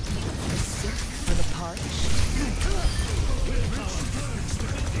 Sick for the parched.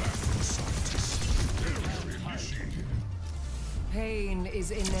 Pain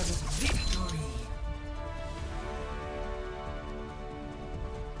is inevitable. Victory.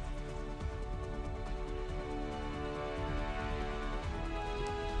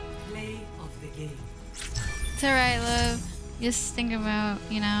 Play of the game. It's alright, love. Just think about,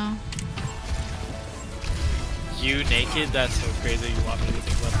 you know. You naked? That's so crazy. You want me to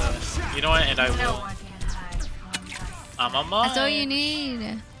think about that? You know what? And I No will. one can hide from us. I'm a mom. That's all you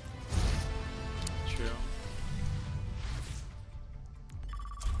need. True.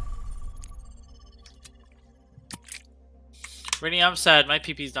 Brittany, I'm sad. My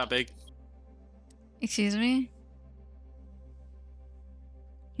pee-pee's not big. Excuse me?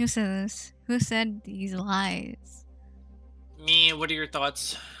 Who said this? Who said these lies? Me, what are your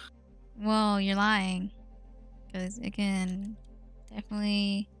thoughts? Well, you're lying. Because it can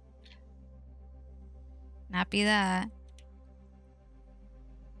definitely not be that.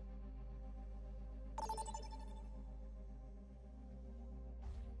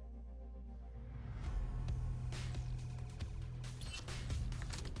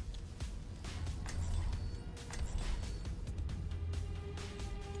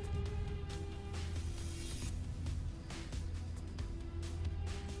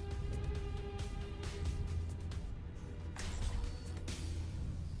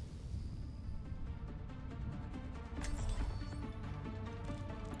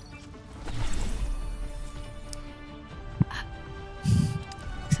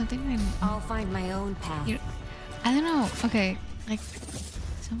 Something I'll find my own path. I don't know. Okay, like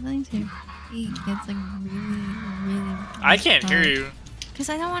something to speak. It's like really. I can't hear you. Cause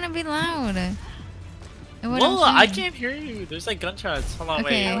I don't want to be loud. And what Well, I'm I saying- can't hear you. There's like gunshots. Hold on,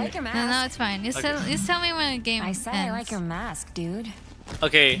 Okay, I wait. like your no, mask. it's fine. Just, Okay. just tell me when the game I said ends. I like your mask, dude.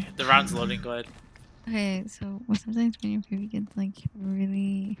 Okay, the round's loading. Go ahead. Okay, so sometimes when your baby gets like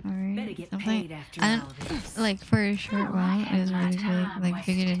really hard, Better get something, paid after I all don't, this. like for a short while, it was really big, like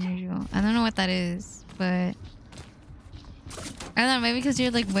bigger than usual. I don't know what that is, but I don't know. Maybe because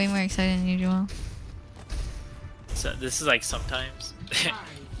you're like way more excited than usual. So this is like sometimes.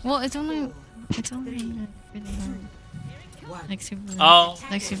 Well, it's only really hard, like super, Oh.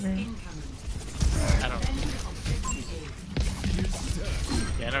 like super. I don't know.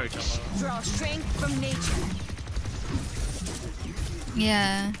 Yeah, I know what you're talking about. Draw strength from nature.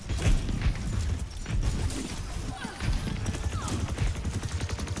 Yeah.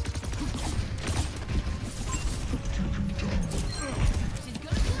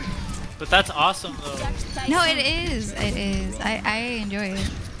 But that's awesome though. No, it is. It is. I enjoy it.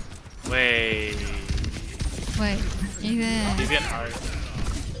 Wait. What? He's getting hard.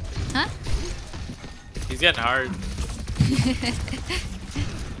 Huh? He's getting hard.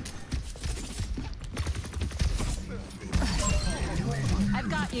 I've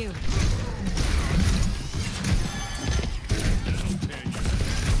got you.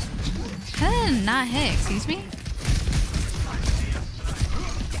 That did not hit. Excuse me.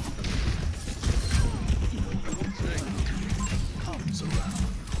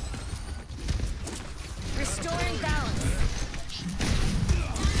 Restoring balance.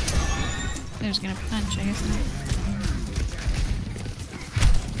 They're just gonna punch. I guess not.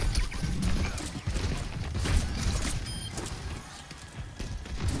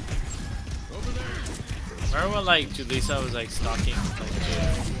 Remember when like Julissa was like stalking like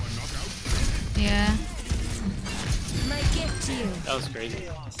Jay? Yeah. My gift to you. That was crazy.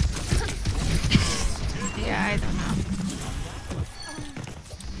 Yeah, I don't know.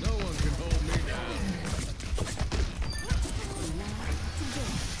 No one can hold me down.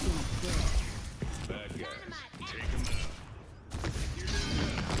 Bad guys. Take him out.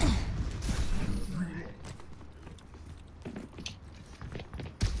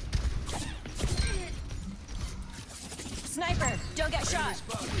 Sniper, don't get shot.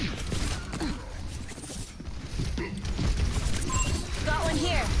 Got one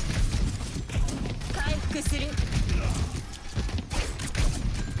here. Kai Kusuru.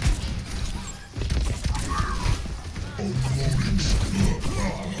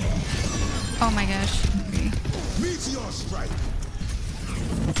 Oh my gosh. Meteor strike.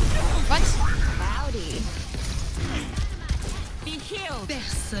 What? Howdy. Be healed.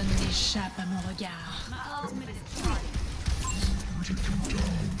 Personne n'échappe à mon regard.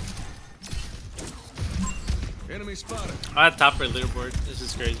 Enemy spotted. I had top for leaderboard. This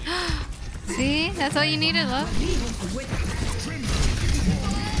is crazy. See? That's all you needed, love.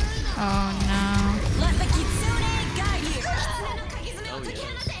 Oh no. Let the Kitsune guide you. Oh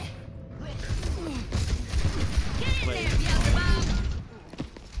yes.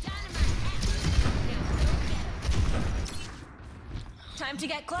 Time to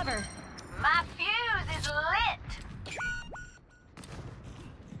get clever. My fuse is lit.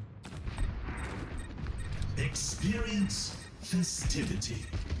 Experience festivity.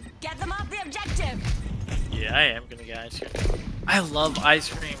 Get them off the objective. Yeah, I am gonna get ice cream. I love ice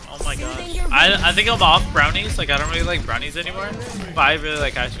cream. Oh my gosh. I think I'm off brownies. Like I don't really like brownies anymore, but I really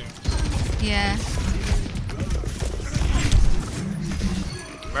like ice cream. Yeah.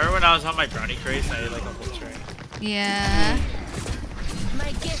 Remember when I was on my brownie craze and I ate like a whole tray? Yeah.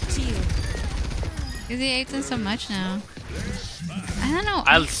 My gift to you. Because he ate them so much now. I don't know.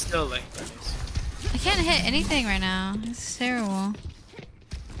 I still like brownies. I can't hit anything right now. It's terrible.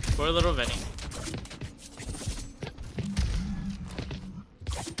 Poor little Vinny.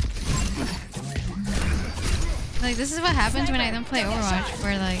 Like, this is what happens when I don't play Overwatch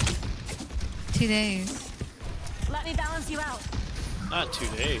for like 2 days. Let me balance you out. Not 2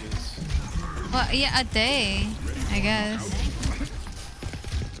 days. Well, yeah, a day, I guess.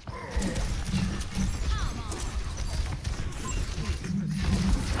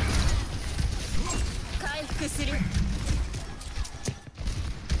 Kai Kusuru.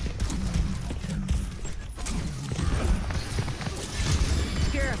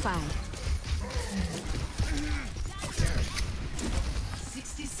 Purified.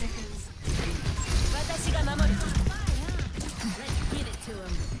 60 seconds. Watashi ga mamoru. Let's give it to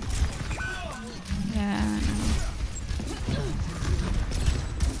him. Yeah.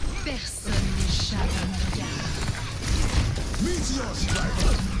 Personne n'échappe à mon regard. Meteor strike.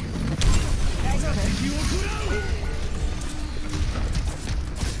 Guys over.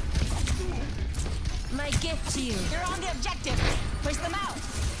 My gift to you. They're on the objective. Push them out.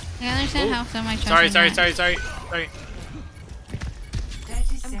 I understand how so much. Sorry. Sorry.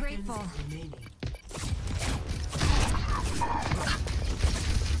 I'm grateful.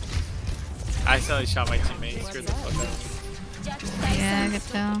 I accidentally shot my teammate. Screwed the fuck out. Yeah, I could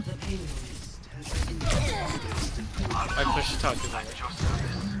tell. I push talk is like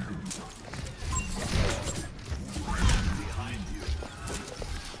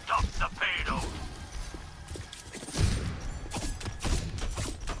Stop the payload.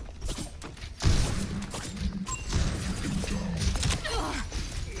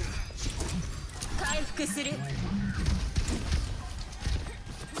 Kai Kusuru.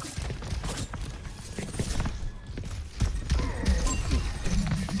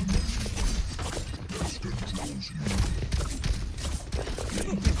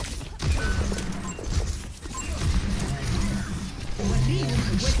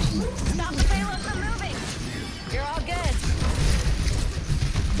 Stop the payload from moving. You're all good.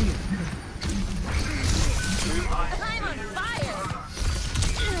 I'm on fire.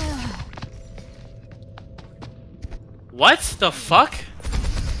 what the fuck?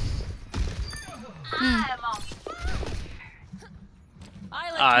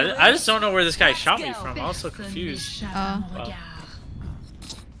 I just don't know where this guy shot me from. I'm also confused. Oh. Wow.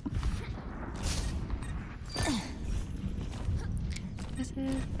 This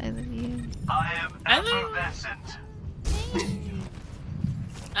is, I love you. I am effervescent.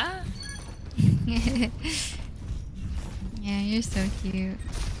 Ah. Yeah, you're so cute.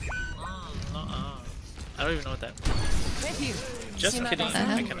 I don't even know what that means. With you. Just See my kidding. button?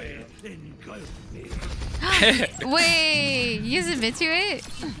 I kinda Wait, you submit to it?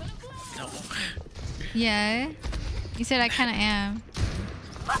 no. Yeah. You said I kind of am.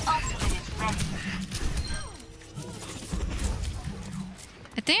 My ultimate is ready.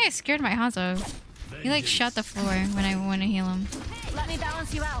 I think I scared my Hanzo. He like shot the floor when I went to heal him. Let me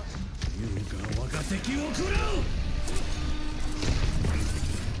balance you out.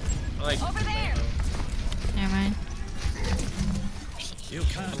 I like Over there. Never mind.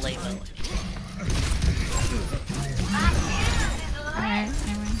 Lame. Alright,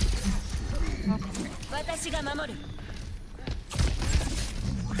 never mind. 私が守る。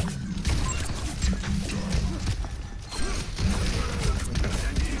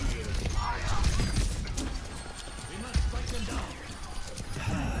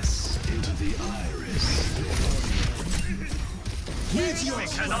Pass into the iris. We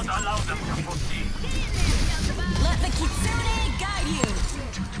cannot allow them to proceed. Let the Kitsune guide you.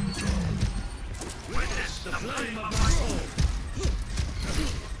 Witness the flame of my soul.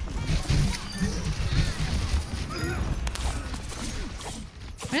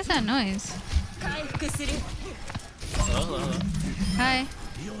 What is that noise? 回復する。 Hello. Hi.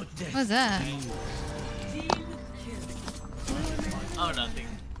 What's that? Oh, nothing.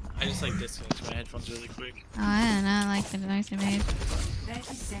 I just like disconnect my headphones really quick. Oh, I did not like the noise it made. 30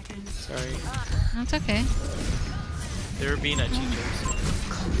 seconds. Sorry. No, it's okay. They were being a cheaters.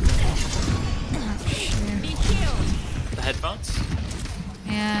 Oh, shit. Be healed. The headphones?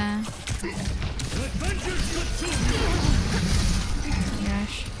 Yeah.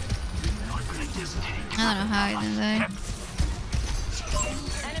 Gosh. I don't know how I did that.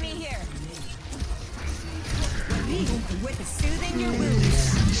 Enemy here. With soothing your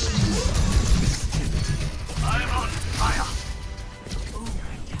wounds. I'm on fire.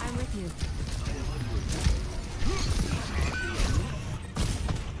 I'm with you.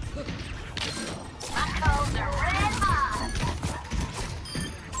 My coals are red hot.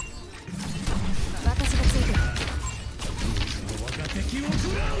 私がついてる。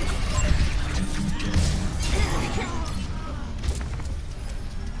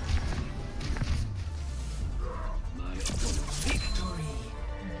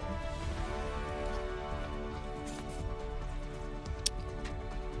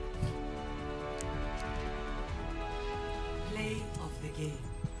Play of the game.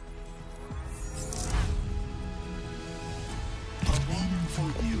 A wonderful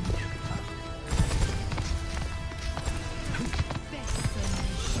union.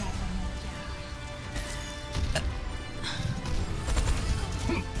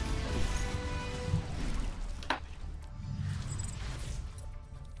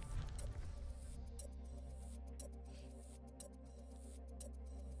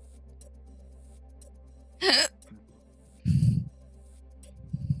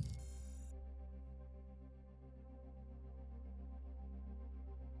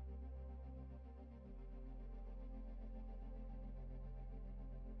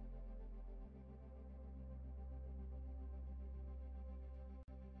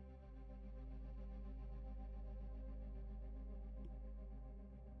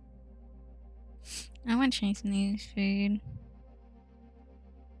 I want Chinese news food.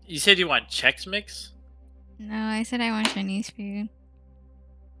 You said you want Chex Mix? No, I said I want Chinese food.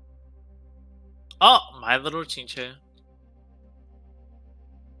 Oh, my little chinche.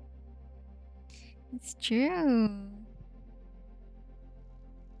 It's true.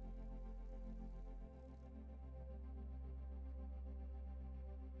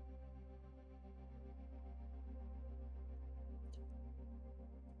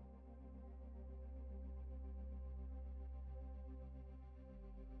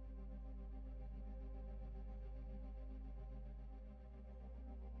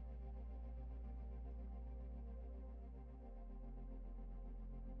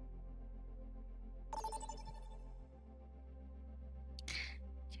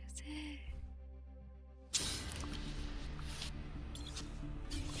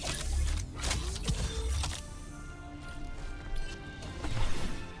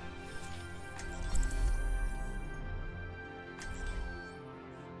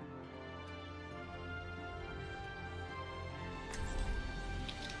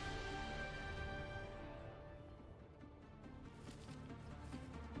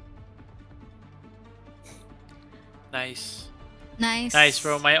 Nice. Nice. Nice,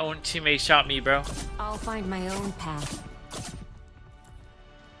 bro. My own teammate shot me, bro. I'll find my own path.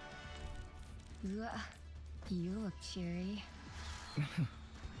 You look cheery.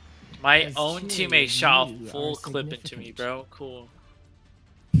 My As own cheery teammate as shot a you full are clip into me, significant. bro. Cool.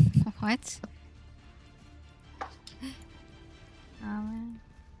 What? Oh man.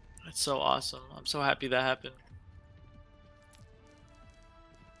 That's so awesome. I'm so happy that happened.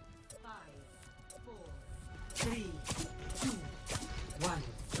 5, 4, 3, 2, 1.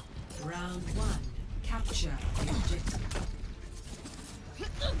 Round 1. Capture the objective.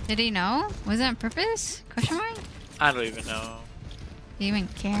 Did he know? Was it on purpose? Question mark? I don't even know. Do you even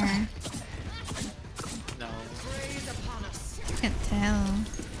care? No. I can't tell.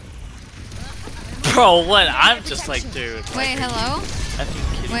 Bro, what? I'm just like, dude. Wait, hello? I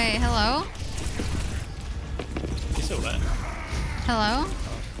think kidding. Wait, hello? You said what? Hello?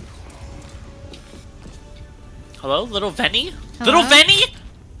 Hello? Little Venny? Hello? Little Venny?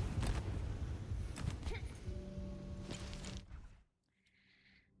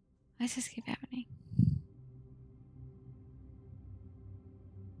 Why does this keep happening?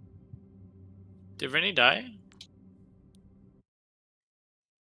 Did Venny die?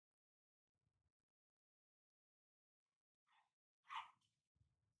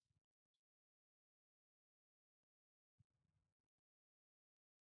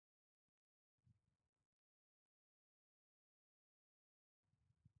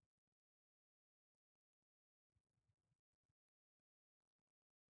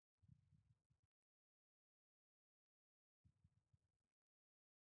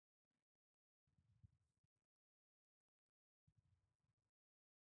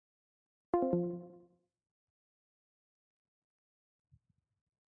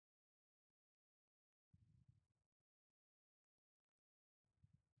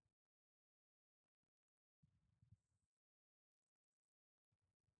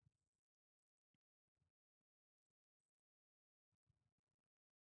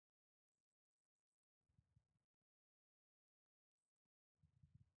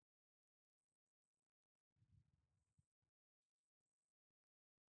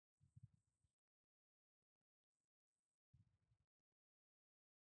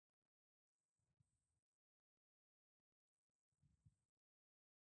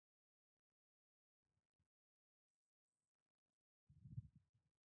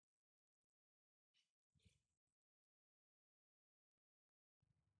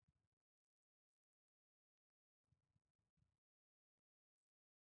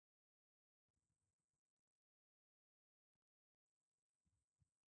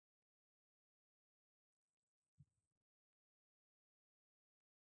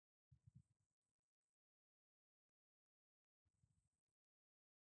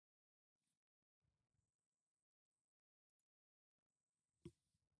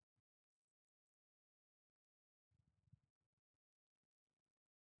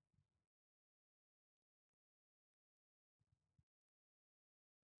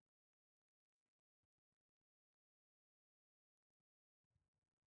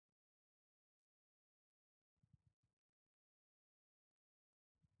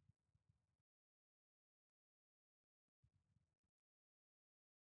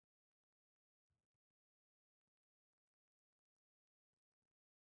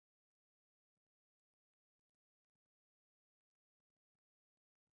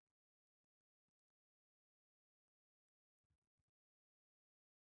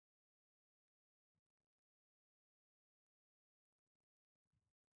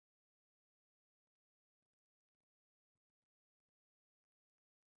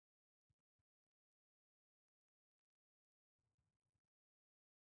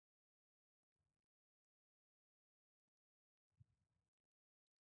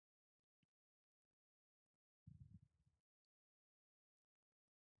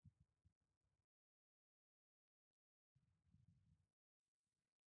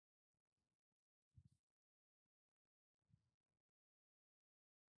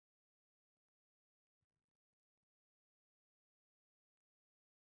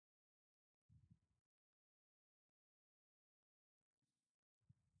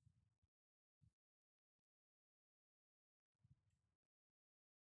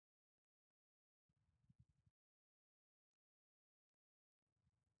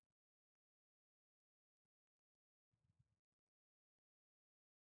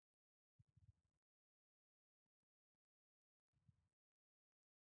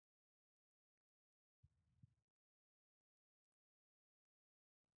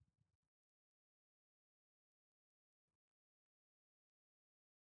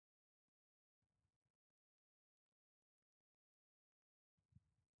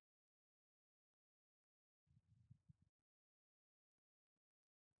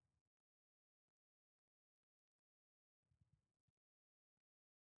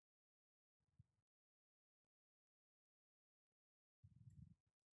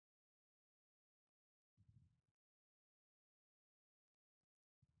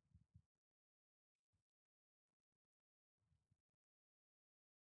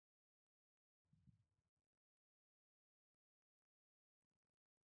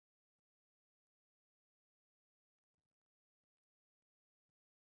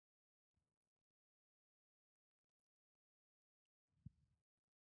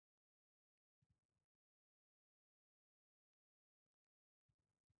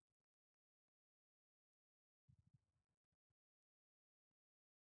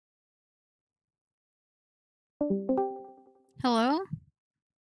 Hello?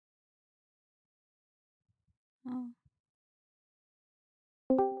 Oh.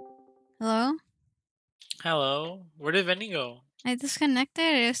 Hello? Hello? Where did Vinny go? I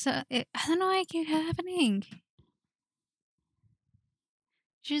disconnected. I don't know why it keeps happening.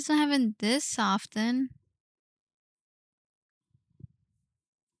 She doesn't happen this often.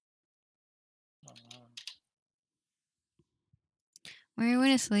 Where are you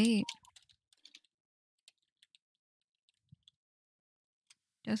going to sleep?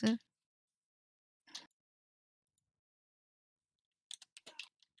 Joseph?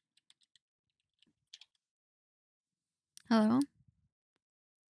 Hello?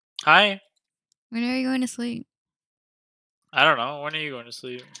 Hi. When are you going to sleep? I don't know. When are you going to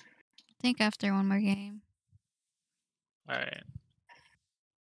sleep? I think after one more game. Alright.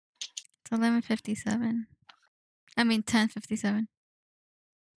 It's 11:57. I mean 10:57.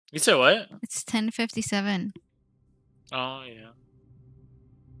 You said what? It's 10:57. Oh, yeah.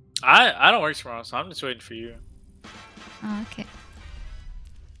 I don't work tomorrow, so I'm just waiting for you. Oh, okay.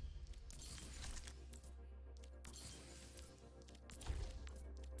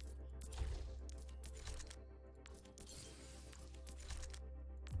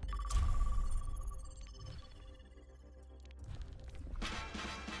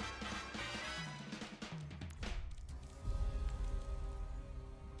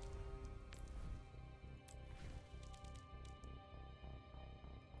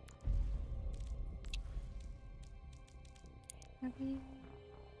 Love you.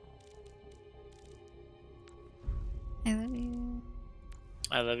 I love you.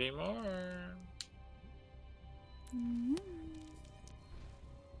 I love you more. Mm-hmm.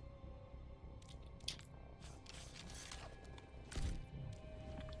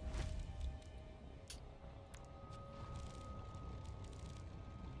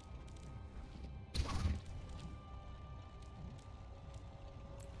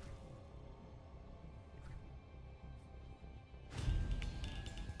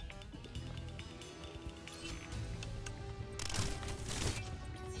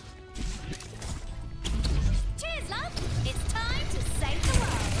 Cheers, love. It's time to save the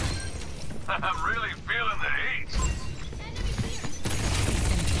world. I'm really feeling the heat.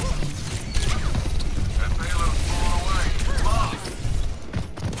 That payload's blowing away. Mom.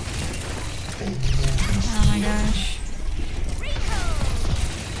 Oh my gosh.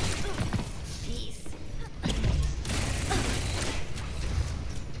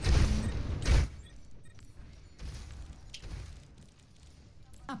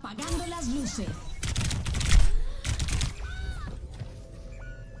 Apagando las luces.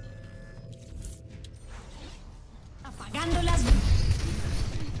 Apagando las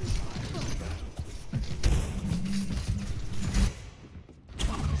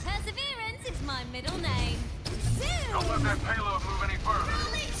Perseverance is my middle name. Don't let that payload move any further.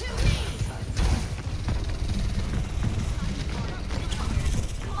 Rally to me.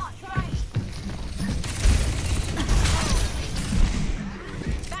 Come on, try.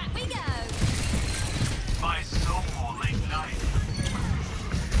 Back we go. My soul late night.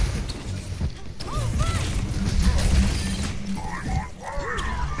 All right.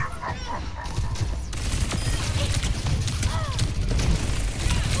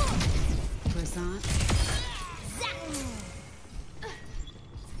 Croissant.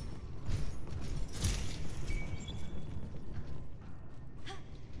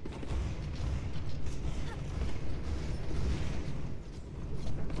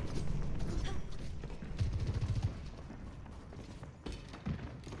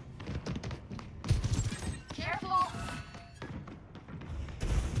 Careful.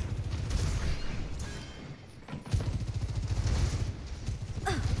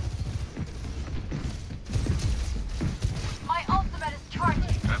 My ultimate is charging.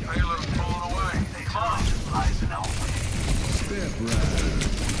 That payload's blowing away. Come on. Lies in our way. Step right.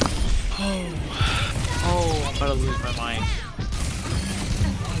 Oh, I'm about to lose my mind.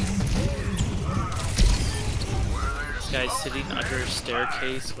 This guy's sitting under a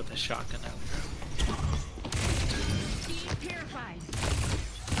staircase with a shotgun out. Purified.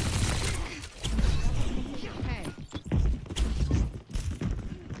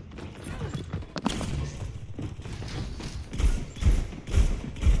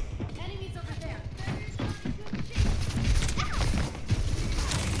 Enemies over there.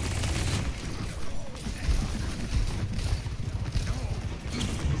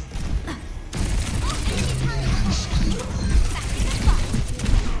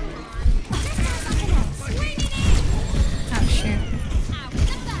 Oh shoot. Out with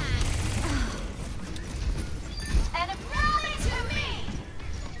the bang. And rally to me.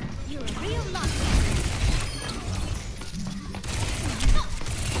 You're a real lucky.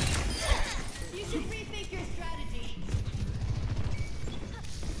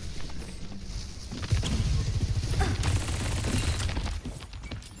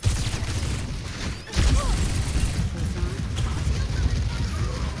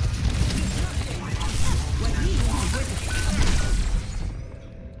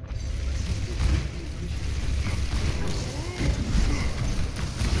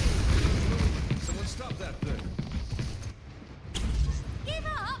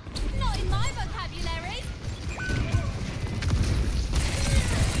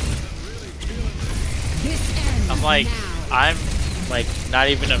 I'm like not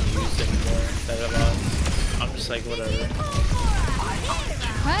even amused anymore that it lost. I'm just like whatever.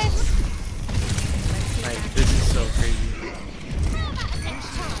 What? Like this is so crazy.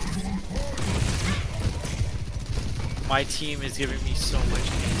 My team is giving me so much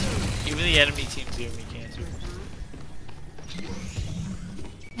cancer. Even the enemy team's giving me cancer.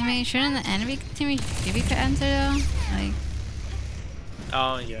 I mean, shouldn't the enemy team give you cancer though? Like.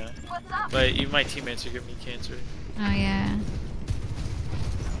 Oh yeah. But even my teammates are giving me cancer. Oh yeah.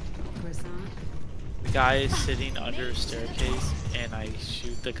 The guy is sitting under a staircase, and I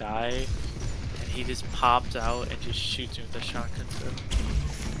shoot the guy, and he just pops out and just shoots me with a shotgun. So,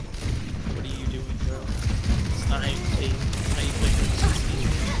 what are you doing, bro? It's not how you play.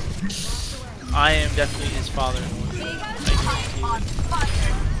 I am definitely his father.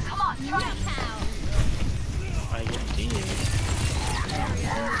 I guarantee it.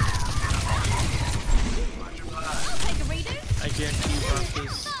 I guarantee you,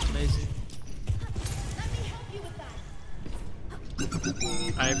 Bronco's amazing.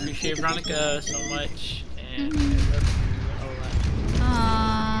 I appreciate Veronica so much, and I love you a lot.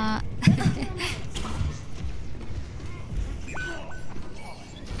 Aww.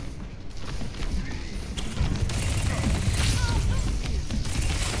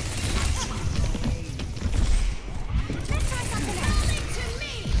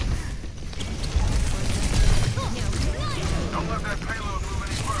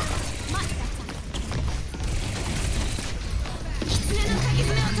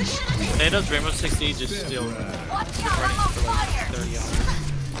 Nato's Rainbow 60 just still running for like 30 hours.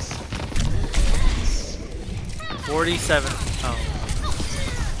 47. Oh.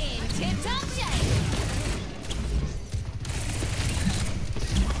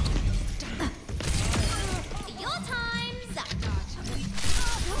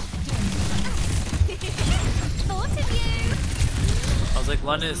 I was like,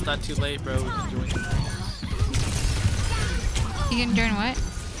 London, it's not too late, bro. We can join the race. You can join what?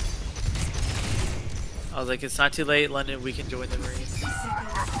 I was like, it's not too late, London. We can join the Marines.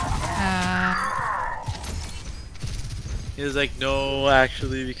 He was like, no,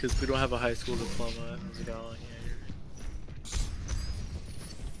 actually, because we don't have a high school diploma. And I was like, oh,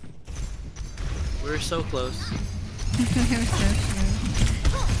 yeah. We're so close. We're so close.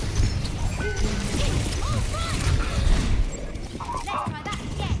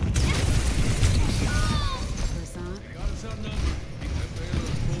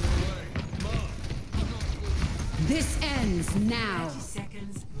 This ends now.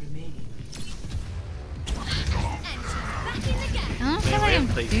 I don't feel like I'm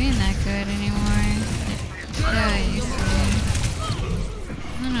doing that good anymore. Yeah, I used to.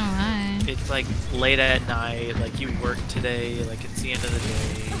 I don't know why. It's like late at night, like you work today, like it's the end of the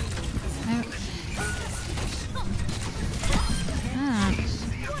day.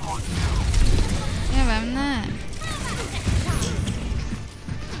 Yeah, but I'm not.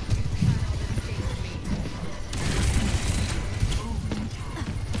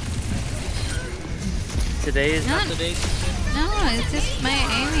 Today is not the day. No, it's just my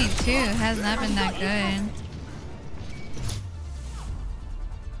aiming too has not been that good.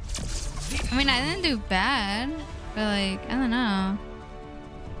 I mean, I didn't do bad, but like, I don't know.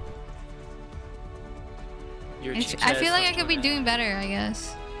 I feel like I could be doing better, I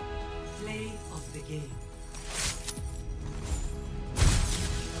guess. Play of the game.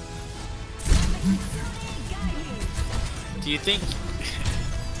 Do you think?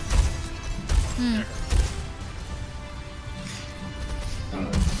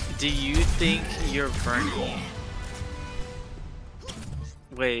 Do you think your Vernie?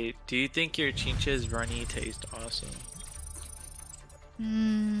 Wait, do you think your Chincha's Vernie tastes awesome?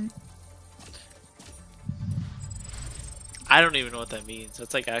 I don't even know what that means.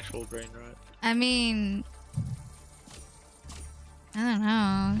 That's like actual brain rot. I mean, I don't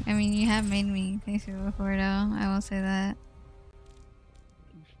know. I mean, you have made me taste it before, though. I will say that.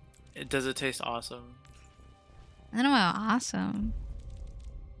 Does it taste awesome? I don't know about awesome.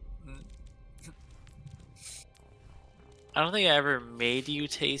 I don't think I ever made you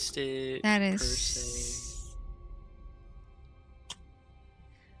taste it. That is. Per se.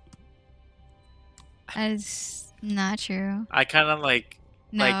 That is not true. I kind of like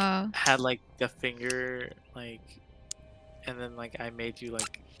No. had like the finger like, and then like I made you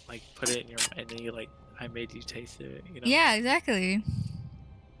like put it in your, and then you like I made you taste it. You know? Yeah, exactly.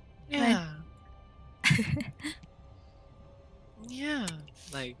 Yeah. Yeah.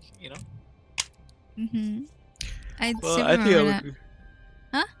 Like, you know. Well, I think that.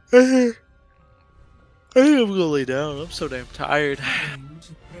 Huh? I think I'm gonna lay down. I'm so damn tired.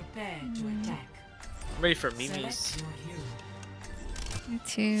 Prepare to attack. I'm ready for Mimi's. Me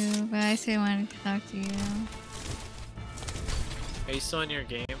too, but I still wanted to talk to you. Are you still in your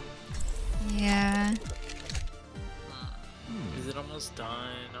game? Yeah. Is it almost done?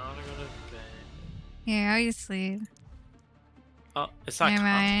 I wanna go to bed. Here, I'll just sleep. Oh, it's not Never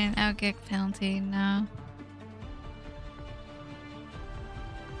coming. mind, I'll get penalty now.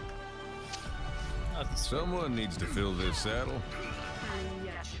 Someone needs to fill this saddle.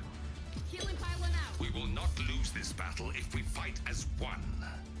 We will not lose this battle if we fight as one.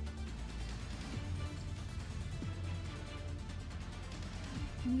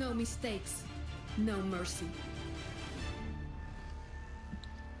 No mistakes, no mercy.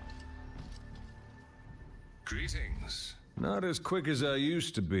 Greetings. Not as quick as I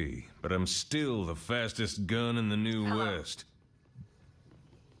used to be, but I'm still the fastest gun in the New West.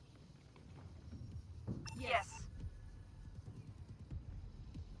 Yes.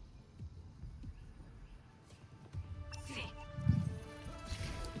 See.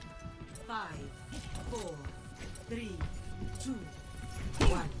 5, 4, 3, 2,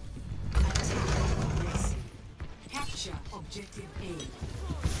 1. Attack. Yes. Capture objective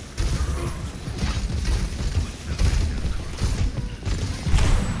A.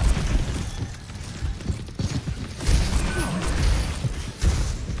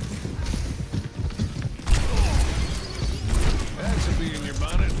 That should be in your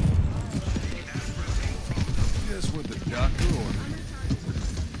bonnet. Just what the doctor ordered.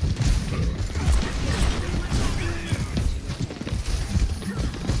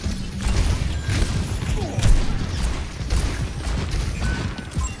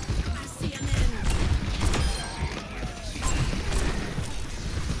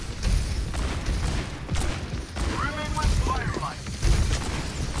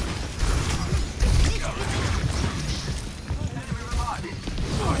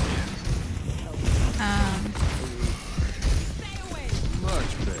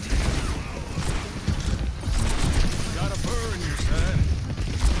 Much better. Got a burr in your side.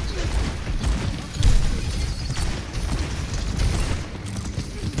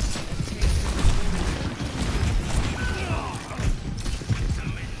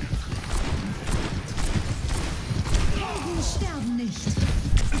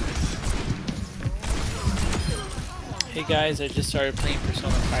 Hey guys, I just started playing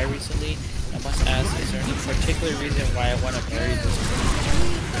Persona 5 recently. I must ask, is there any particular reason why I want to marry this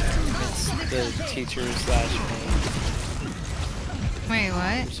person? It's the teacher slash main. Wait,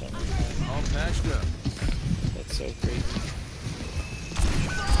 what? Persona. All patched up. That's so crazy.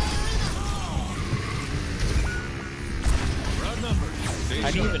 Round number. Stay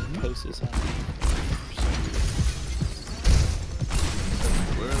How do you sharp. even post this on?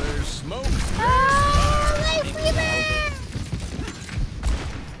 Where there's smoke.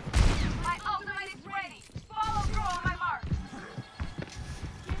 My ultimate is ready. Follow through on my mark.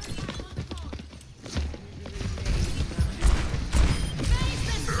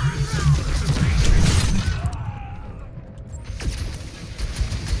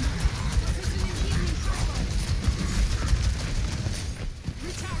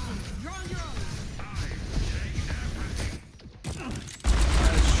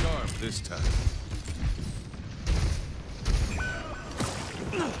 As sharp this time.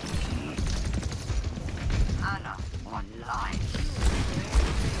 Anna online.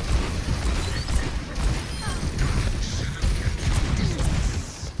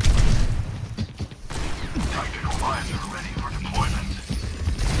 Tactical visor ready for deployment.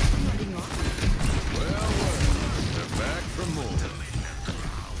 Well, they're back for more.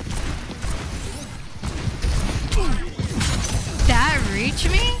 That reach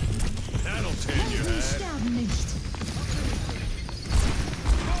me? That'll tell you had.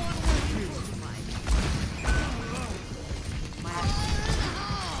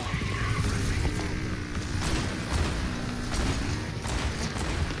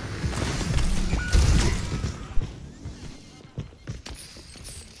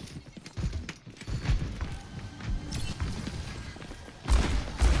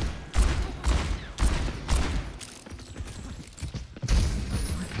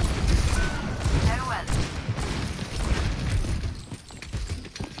 Farewell.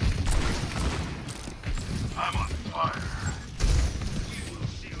 I'm on fire.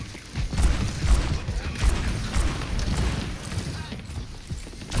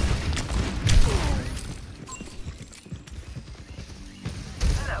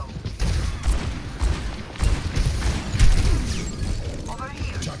 Hello. Over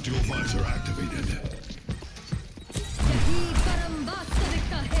here. Tactical visor activated.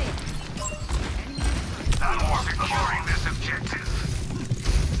 Not more securing this objective.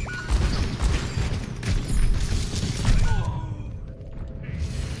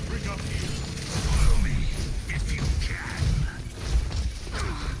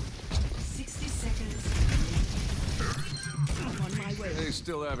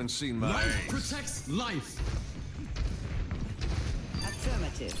 still haven't seen my Life ace. protects life.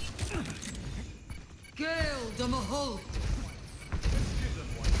 Affirmative. Gale the Mahol.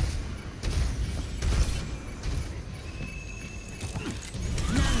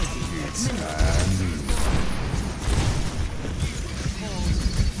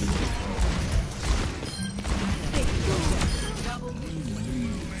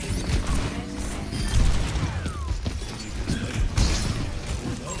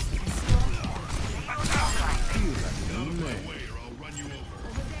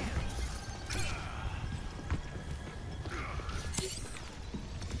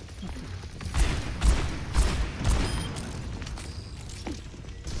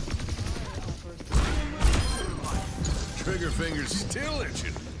 Trigger finger's still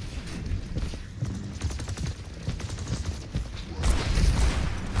itching.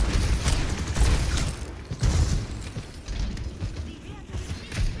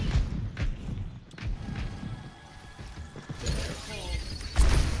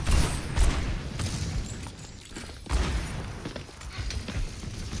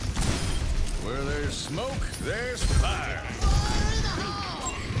 Where there's smoke, there's fire.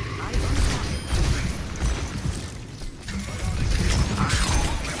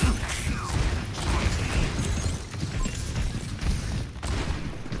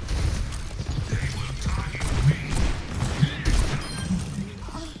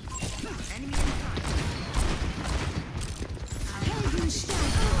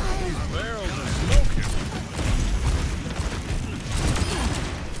 Barrels are smoking.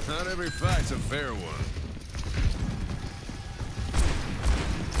 Not every fight's a fair one.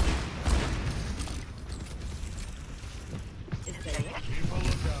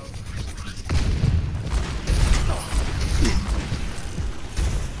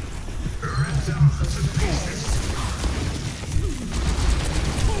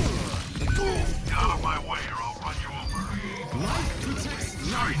 Out of my way or I'll run you over. Life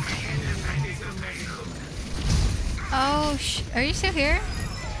protects life. Oh, are you still here?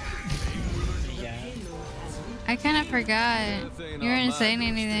 Yeah. I kind of forgot. You weren't saying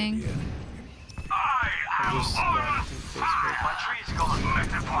anything. I'm just going through Facebook. My tree's gone.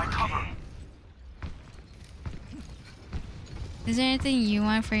 Affected by cover. Is there anything you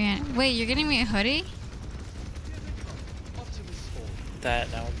want for your... Wait, you're getting me a hoodie? That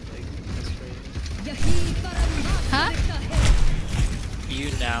now, like, that's great. Huh?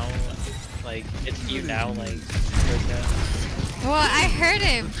 You now, like, it's you now, like, heard that. Well, I heard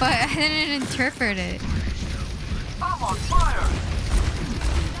it, but I didn't interpret it. I'm on fire.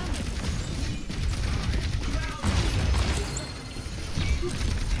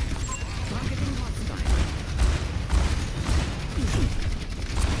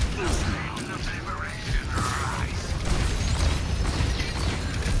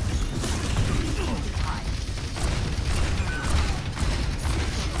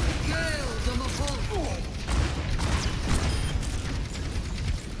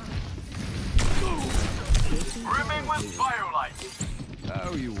 Brimming with firelight.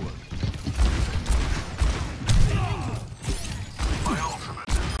 How you want? My ultimate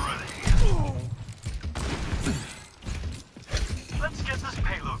is ready. Let's get this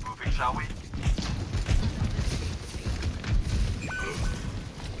payload moving, shall we?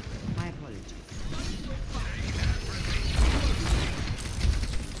 My apologies.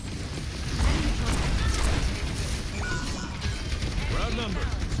 We're outnumbered.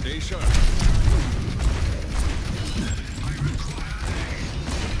 Stay sharp.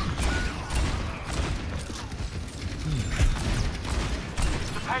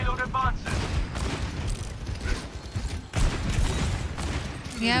 The payload advances.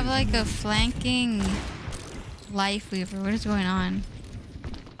 We have like a flanking life weaver. What is going on?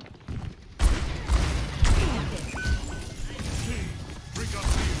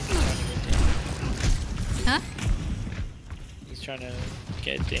 Huh? He's trying to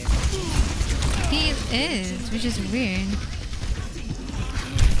get damage. He is, which is weird.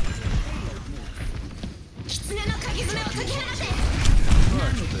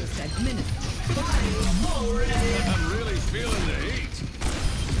 I'm really feeling the heat.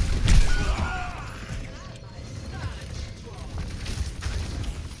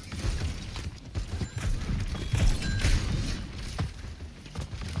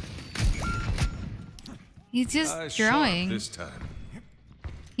 He's just Sharp drawing. this time.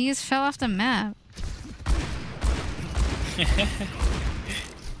 He just fell off the map.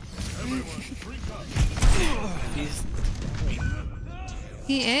 He's,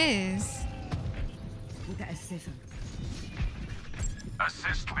 He is.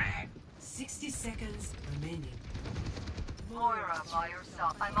 Assist me. 60 seconds remaining. Moira, by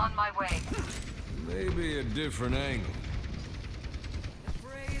yourself. I'm on my way. Maybe a different angle.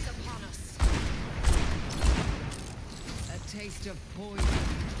 Praise upon us. A taste of poison.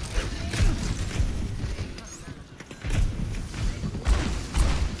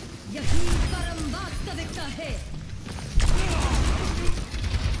 यही परम वास्तविकता है।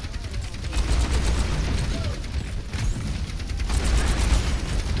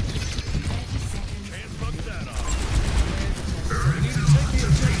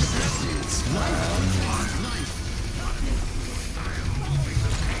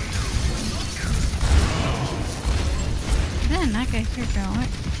 Man, that guy sure going.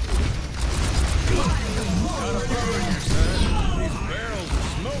 These barrels are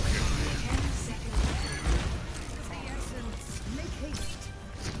smoking.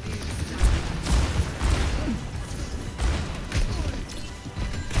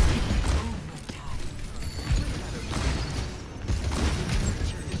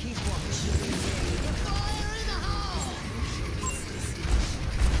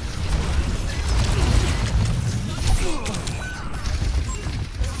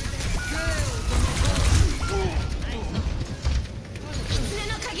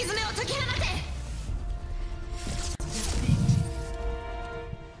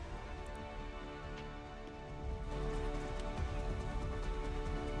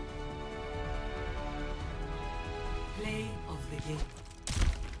 Play of the game.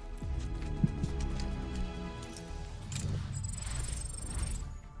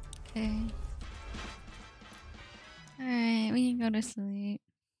 Okay. Alright, we can go to sleep.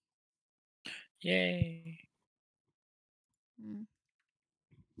 Yay. Mm.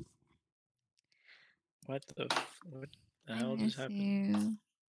 What the I hell just miss happened? you.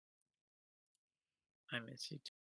 I miss you too.